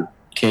fire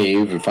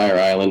cave or fire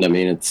island? I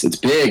mean, it's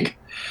big.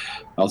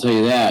 I'll tell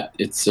you that.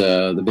 It's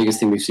the biggest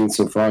thing we've seen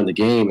so far in the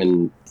game,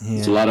 and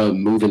there's a lot of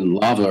moving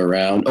lava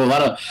around. Oh, a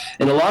lot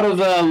of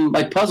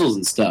like puzzles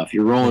and stuff.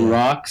 You're rolling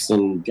rocks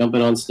and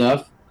jumping on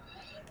stuff.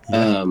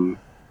 Yeah.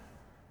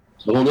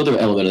 It's a whole other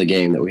element of the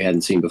game that we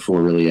hadn't seen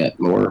before really yet.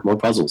 More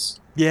puzzles.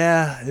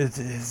 Yeah.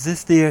 Is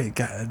this the...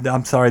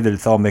 I'm sorry that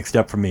it's all mixed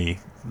up for me,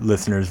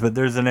 listeners, but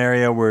there's an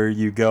area where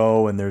you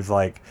go and there's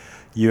like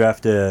you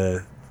have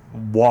to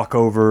walk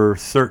over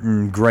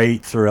certain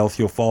grates or else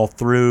you'll fall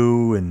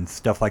through and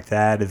stuff like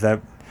that. Is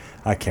that...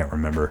 I can't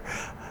remember,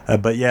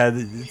 but yeah,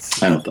 it's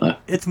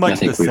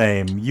much the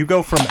same. You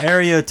go from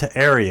area to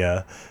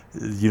area,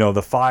 you know,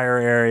 the fire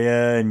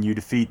area, and you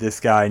defeat this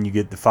guy and you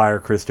get the fire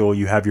crystal.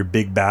 You have your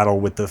big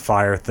battle with the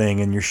fire thing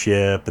in your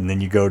ship, and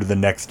then you go to the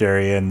next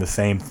area and the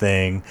same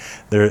thing.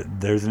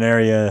 There's an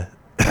area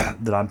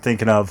that I'm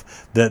thinking of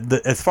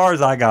that as far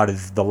as I got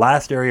is the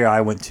last area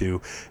I went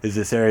to is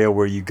this area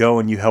where you go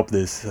and you help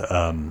this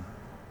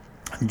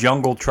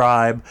jungle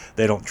tribe.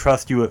 They don't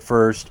trust you at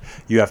first.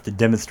 You have to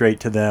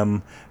demonstrate to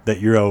them that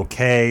you're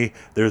okay.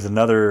 There's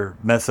another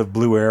mess of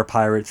blue air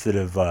pirates that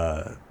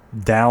have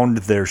downed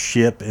their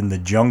ship in the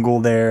jungle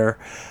there,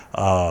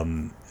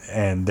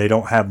 and they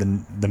don't have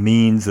the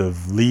means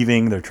of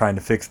leaving. They're trying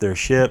to fix their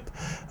ship.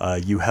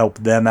 You help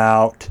them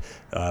out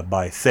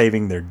by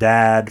saving their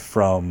dad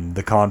from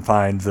the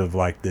confines of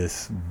like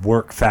this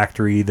work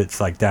factory that's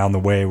like down the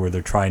way where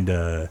they've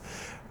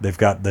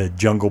got the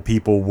jungle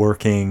people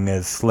working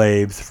as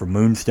slaves for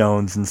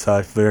moonstones and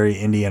such, very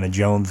Indiana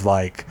Jones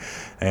like.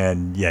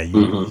 And yeah,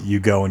 you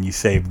go and you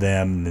save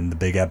them in the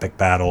big epic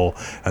battle,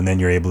 and then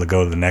you're able to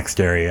go to the next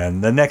area.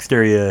 And the next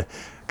area,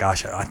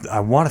 gosh, I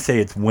want to say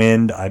it's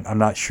Wind. I'm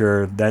not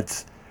sure.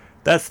 That's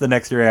the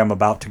next area I'm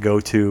about to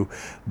go to.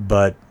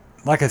 But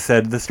like I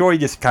said, the story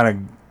just kind of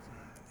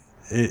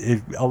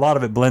a lot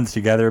of it blends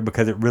together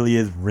because it really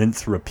is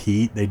rinse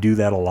repeat. They do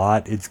that a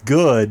lot. It's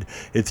good.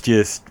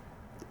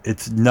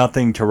 It's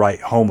nothing to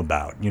write home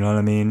about. You know what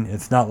I mean?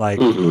 It's not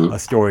like a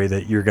story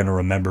that you're going to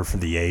remember for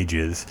the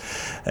ages.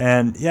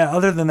 And yeah,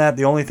 other than that,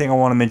 the only thing I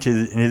want to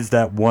mention is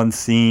that one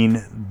scene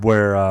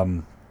where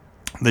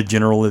the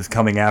general is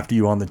coming after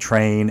you on the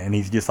train and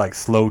he's just like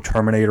slow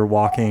Terminator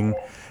walking.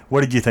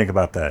 What did you think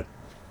about that?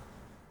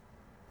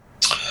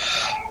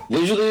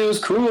 Visually, it was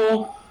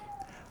cool.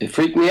 It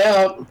freaked me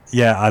out.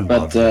 Yeah, I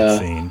love that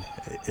scene.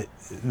 It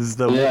was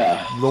the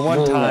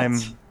one time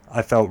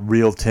I felt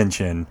real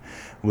tension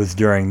was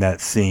during that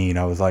scene.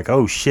 I was like,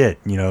 oh shit,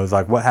 you know, it was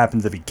like, what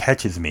happens if he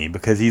catches me?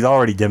 Because he's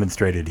already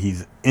demonstrated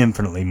he's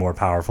infinitely more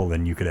powerful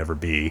than you could ever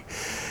be.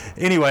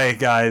 Anyway,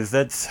 guys,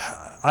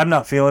 I'm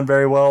not feeling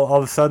very well all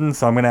of a sudden,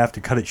 so I'm going to have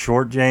to cut it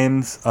short,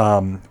 James.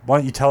 Why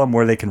don't you tell them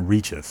where they can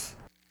reach us?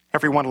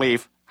 Everyone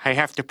leave. I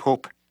have to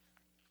poop.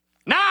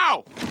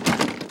 Now!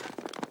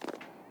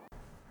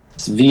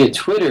 Via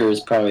Twitter is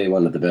probably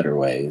one of the better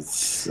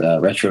ways.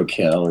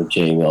 RetroKill or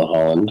J.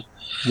 Milholland.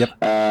 Yep.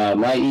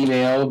 My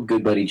email,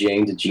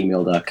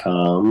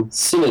 goodbuddyjames@gmail.com.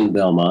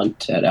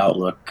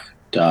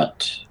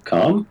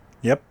 SimonBelmont@outlook.com.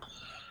 Yep.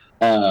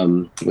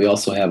 We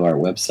also have our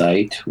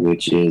website,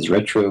 which is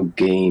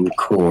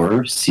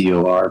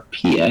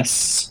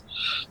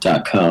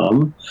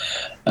retrogamecore.com.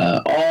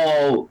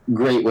 All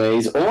great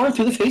ways, or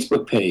through the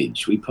Facebook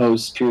page. We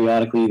post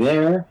periodically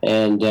there,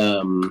 and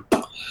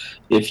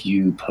if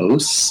you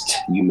post,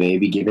 you may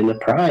be given a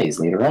prize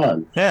later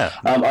on. Yeah.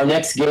 Our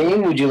next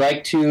game, would you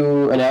like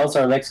to announce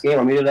our next game?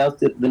 Want me to announce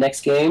the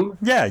next game?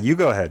 Yeah, you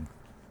go ahead.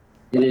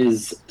 It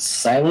is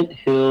Silent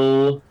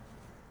Hill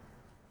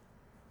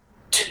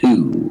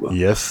 2.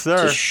 Yes,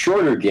 sir. It's a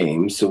shorter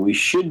game, so we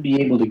should be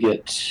able to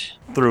get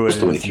through it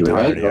in its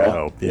entirety, I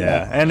hope.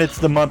 Yeah. And it's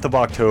the month of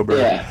October.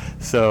 Yeah.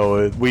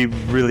 So we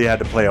really had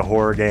to play a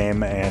horror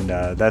game, and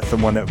that's the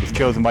one that was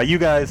chosen by you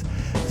guys.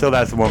 So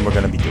that's the one we're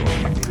going to be doing.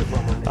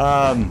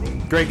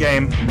 Great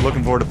game.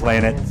 Looking forward to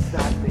playing it.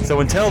 So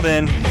until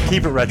then,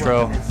 keep it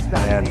retro,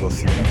 and we'll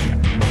see you next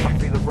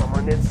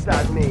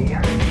time.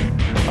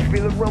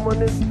 feel it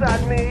rumbling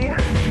inside me.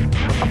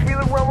 I feel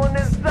it rumbling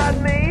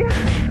inside me.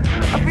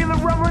 I feel it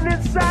rumbling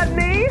inside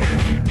me.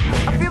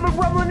 I feel it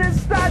rumbling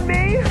inside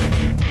me.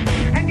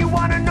 And you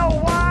wanna know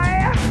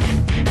why?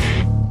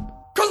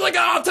 'Cause I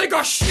gotta take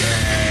a shit.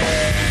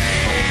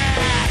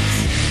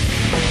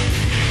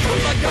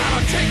 'Cause I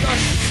gotta take a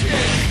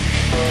shit.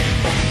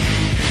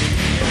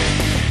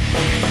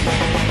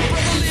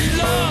 Brotherly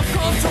love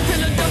comes from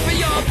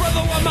Philadelphia.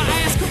 Brother on my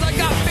ass 'cause I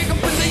got big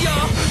ability.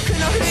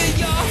 Can I hear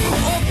ya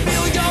or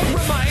feel ya?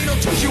 Rub my anal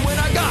tissue when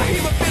I got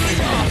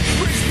hemophilia.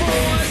 Rich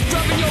boys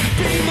driving your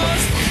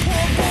beamers.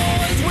 Poor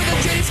boys with the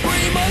J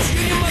screamers.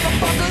 Union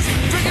motherfuckers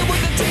drinking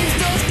with the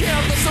Teamsters.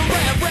 Count the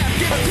saran wrap,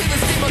 give it to the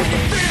steamer. Can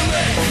you feel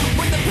it?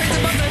 When the pain's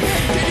about to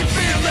hit, can you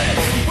feel it?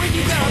 When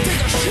you gotta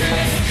take a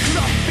shit, 'cause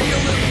I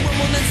feel it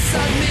rumbling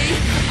inside me.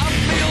 I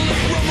feel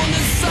it rumbling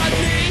inside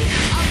me.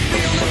 I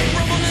feel it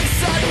rumbling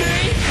inside me.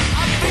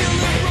 I feel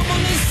it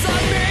rumbling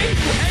inside me.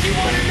 And you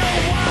wanna know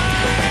why?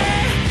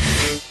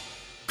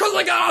 'Cause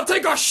I gotta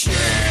take a shit.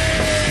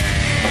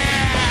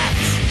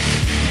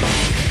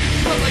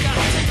 'Cause I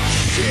gotta take a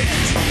shit.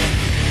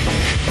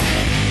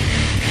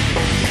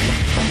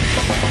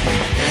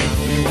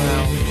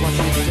 Brown,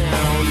 flush it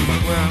down.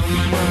 Brown,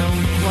 brown,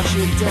 flush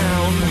it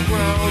down.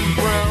 Brown,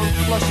 brown,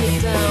 flush it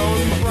down.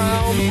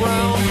 Brown,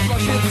 brown,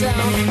 flush it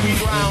down.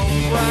 Brown,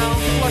 brown,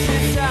 flush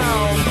it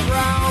down.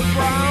 Brown,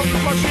 brown,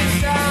 flush it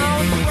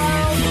down.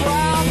 Brown,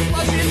 brown,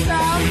 flush it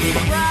down.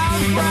 Brown,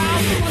 brown,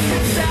 flush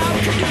it down.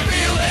 Can you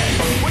feel it?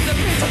 When the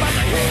beat's about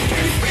to hit,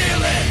 can you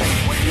feel it?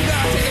 When you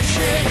gotta take a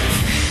shit.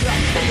 I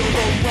feel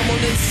the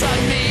rumble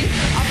inside me.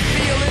 I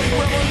feel it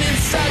rumbling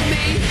inside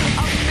me.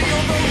 I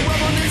feel the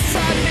rumble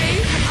inside me.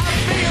 I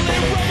feel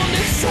it rumbling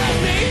inside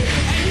me.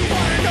 And you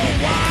wanna know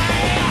why?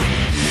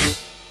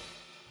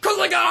 'Cause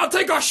I gotta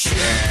take a shit.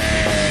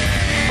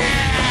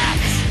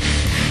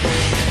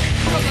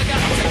 'Cause I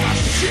gotta take a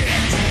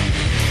shit.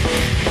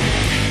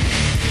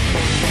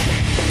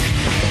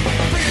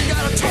 Think I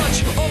got a touch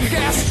of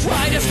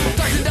gastritis.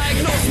 Doctor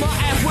diagnosed my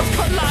ass with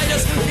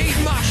colitis. Eat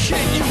my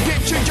shit, you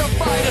get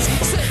gingivitis.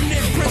 Sitting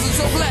in prison,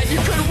 so glad you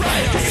could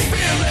write us. Can you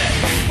feel it?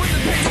 When the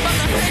pain's about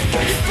to hit,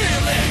 can you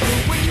feel it?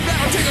 When you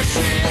gotta take a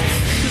shit.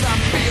 'Cause I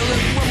feel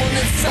it rumbling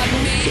inside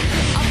me.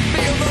 I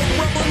feel the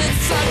rumbling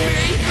inside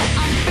me.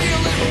 I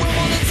feel it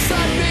rumbling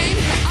inside me.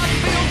 I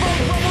feel the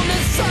rumbling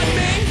inside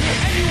me.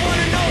 And you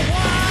wanna know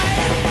why?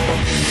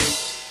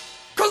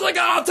 'Cause I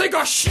gotta take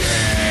a shit.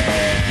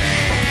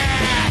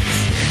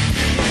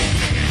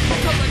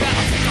 'Cause I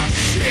gotta take a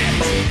shit.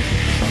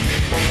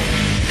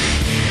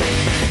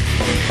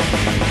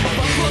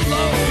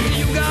 Buffalo, do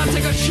you gotta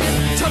take a shit?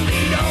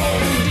 Toledo,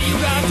 do you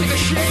gotta take a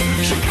shit?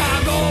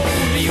 Chicago,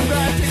 do you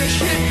gotta take a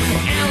shit?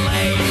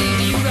 LA,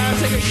 do you gotta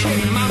take a shit?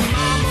 My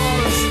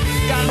mama's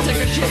gotta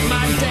take a shit.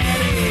 My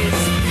daddy's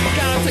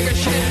gotta take a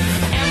shit.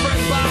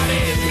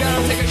 Everybody's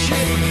gotta take a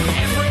shit.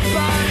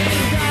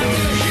 Everybody's gotta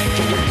take a shit.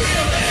 Can you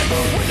feel it?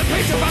 When the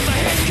paint's about to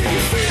hit, can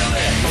you feel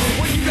it?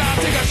 When you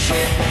gotta take a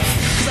shit.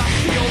 'Cause I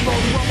feel the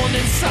rumbling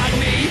inside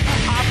me.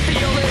 I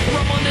feel it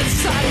rumbling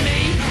inside me.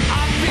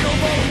 I feel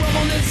the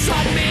rumbling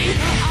inside me.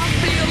 I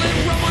feel it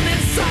rumbling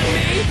inside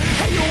me.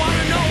 And you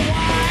wanna know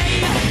why?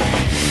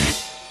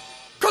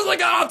 'Cause I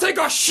gotta take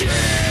a shit.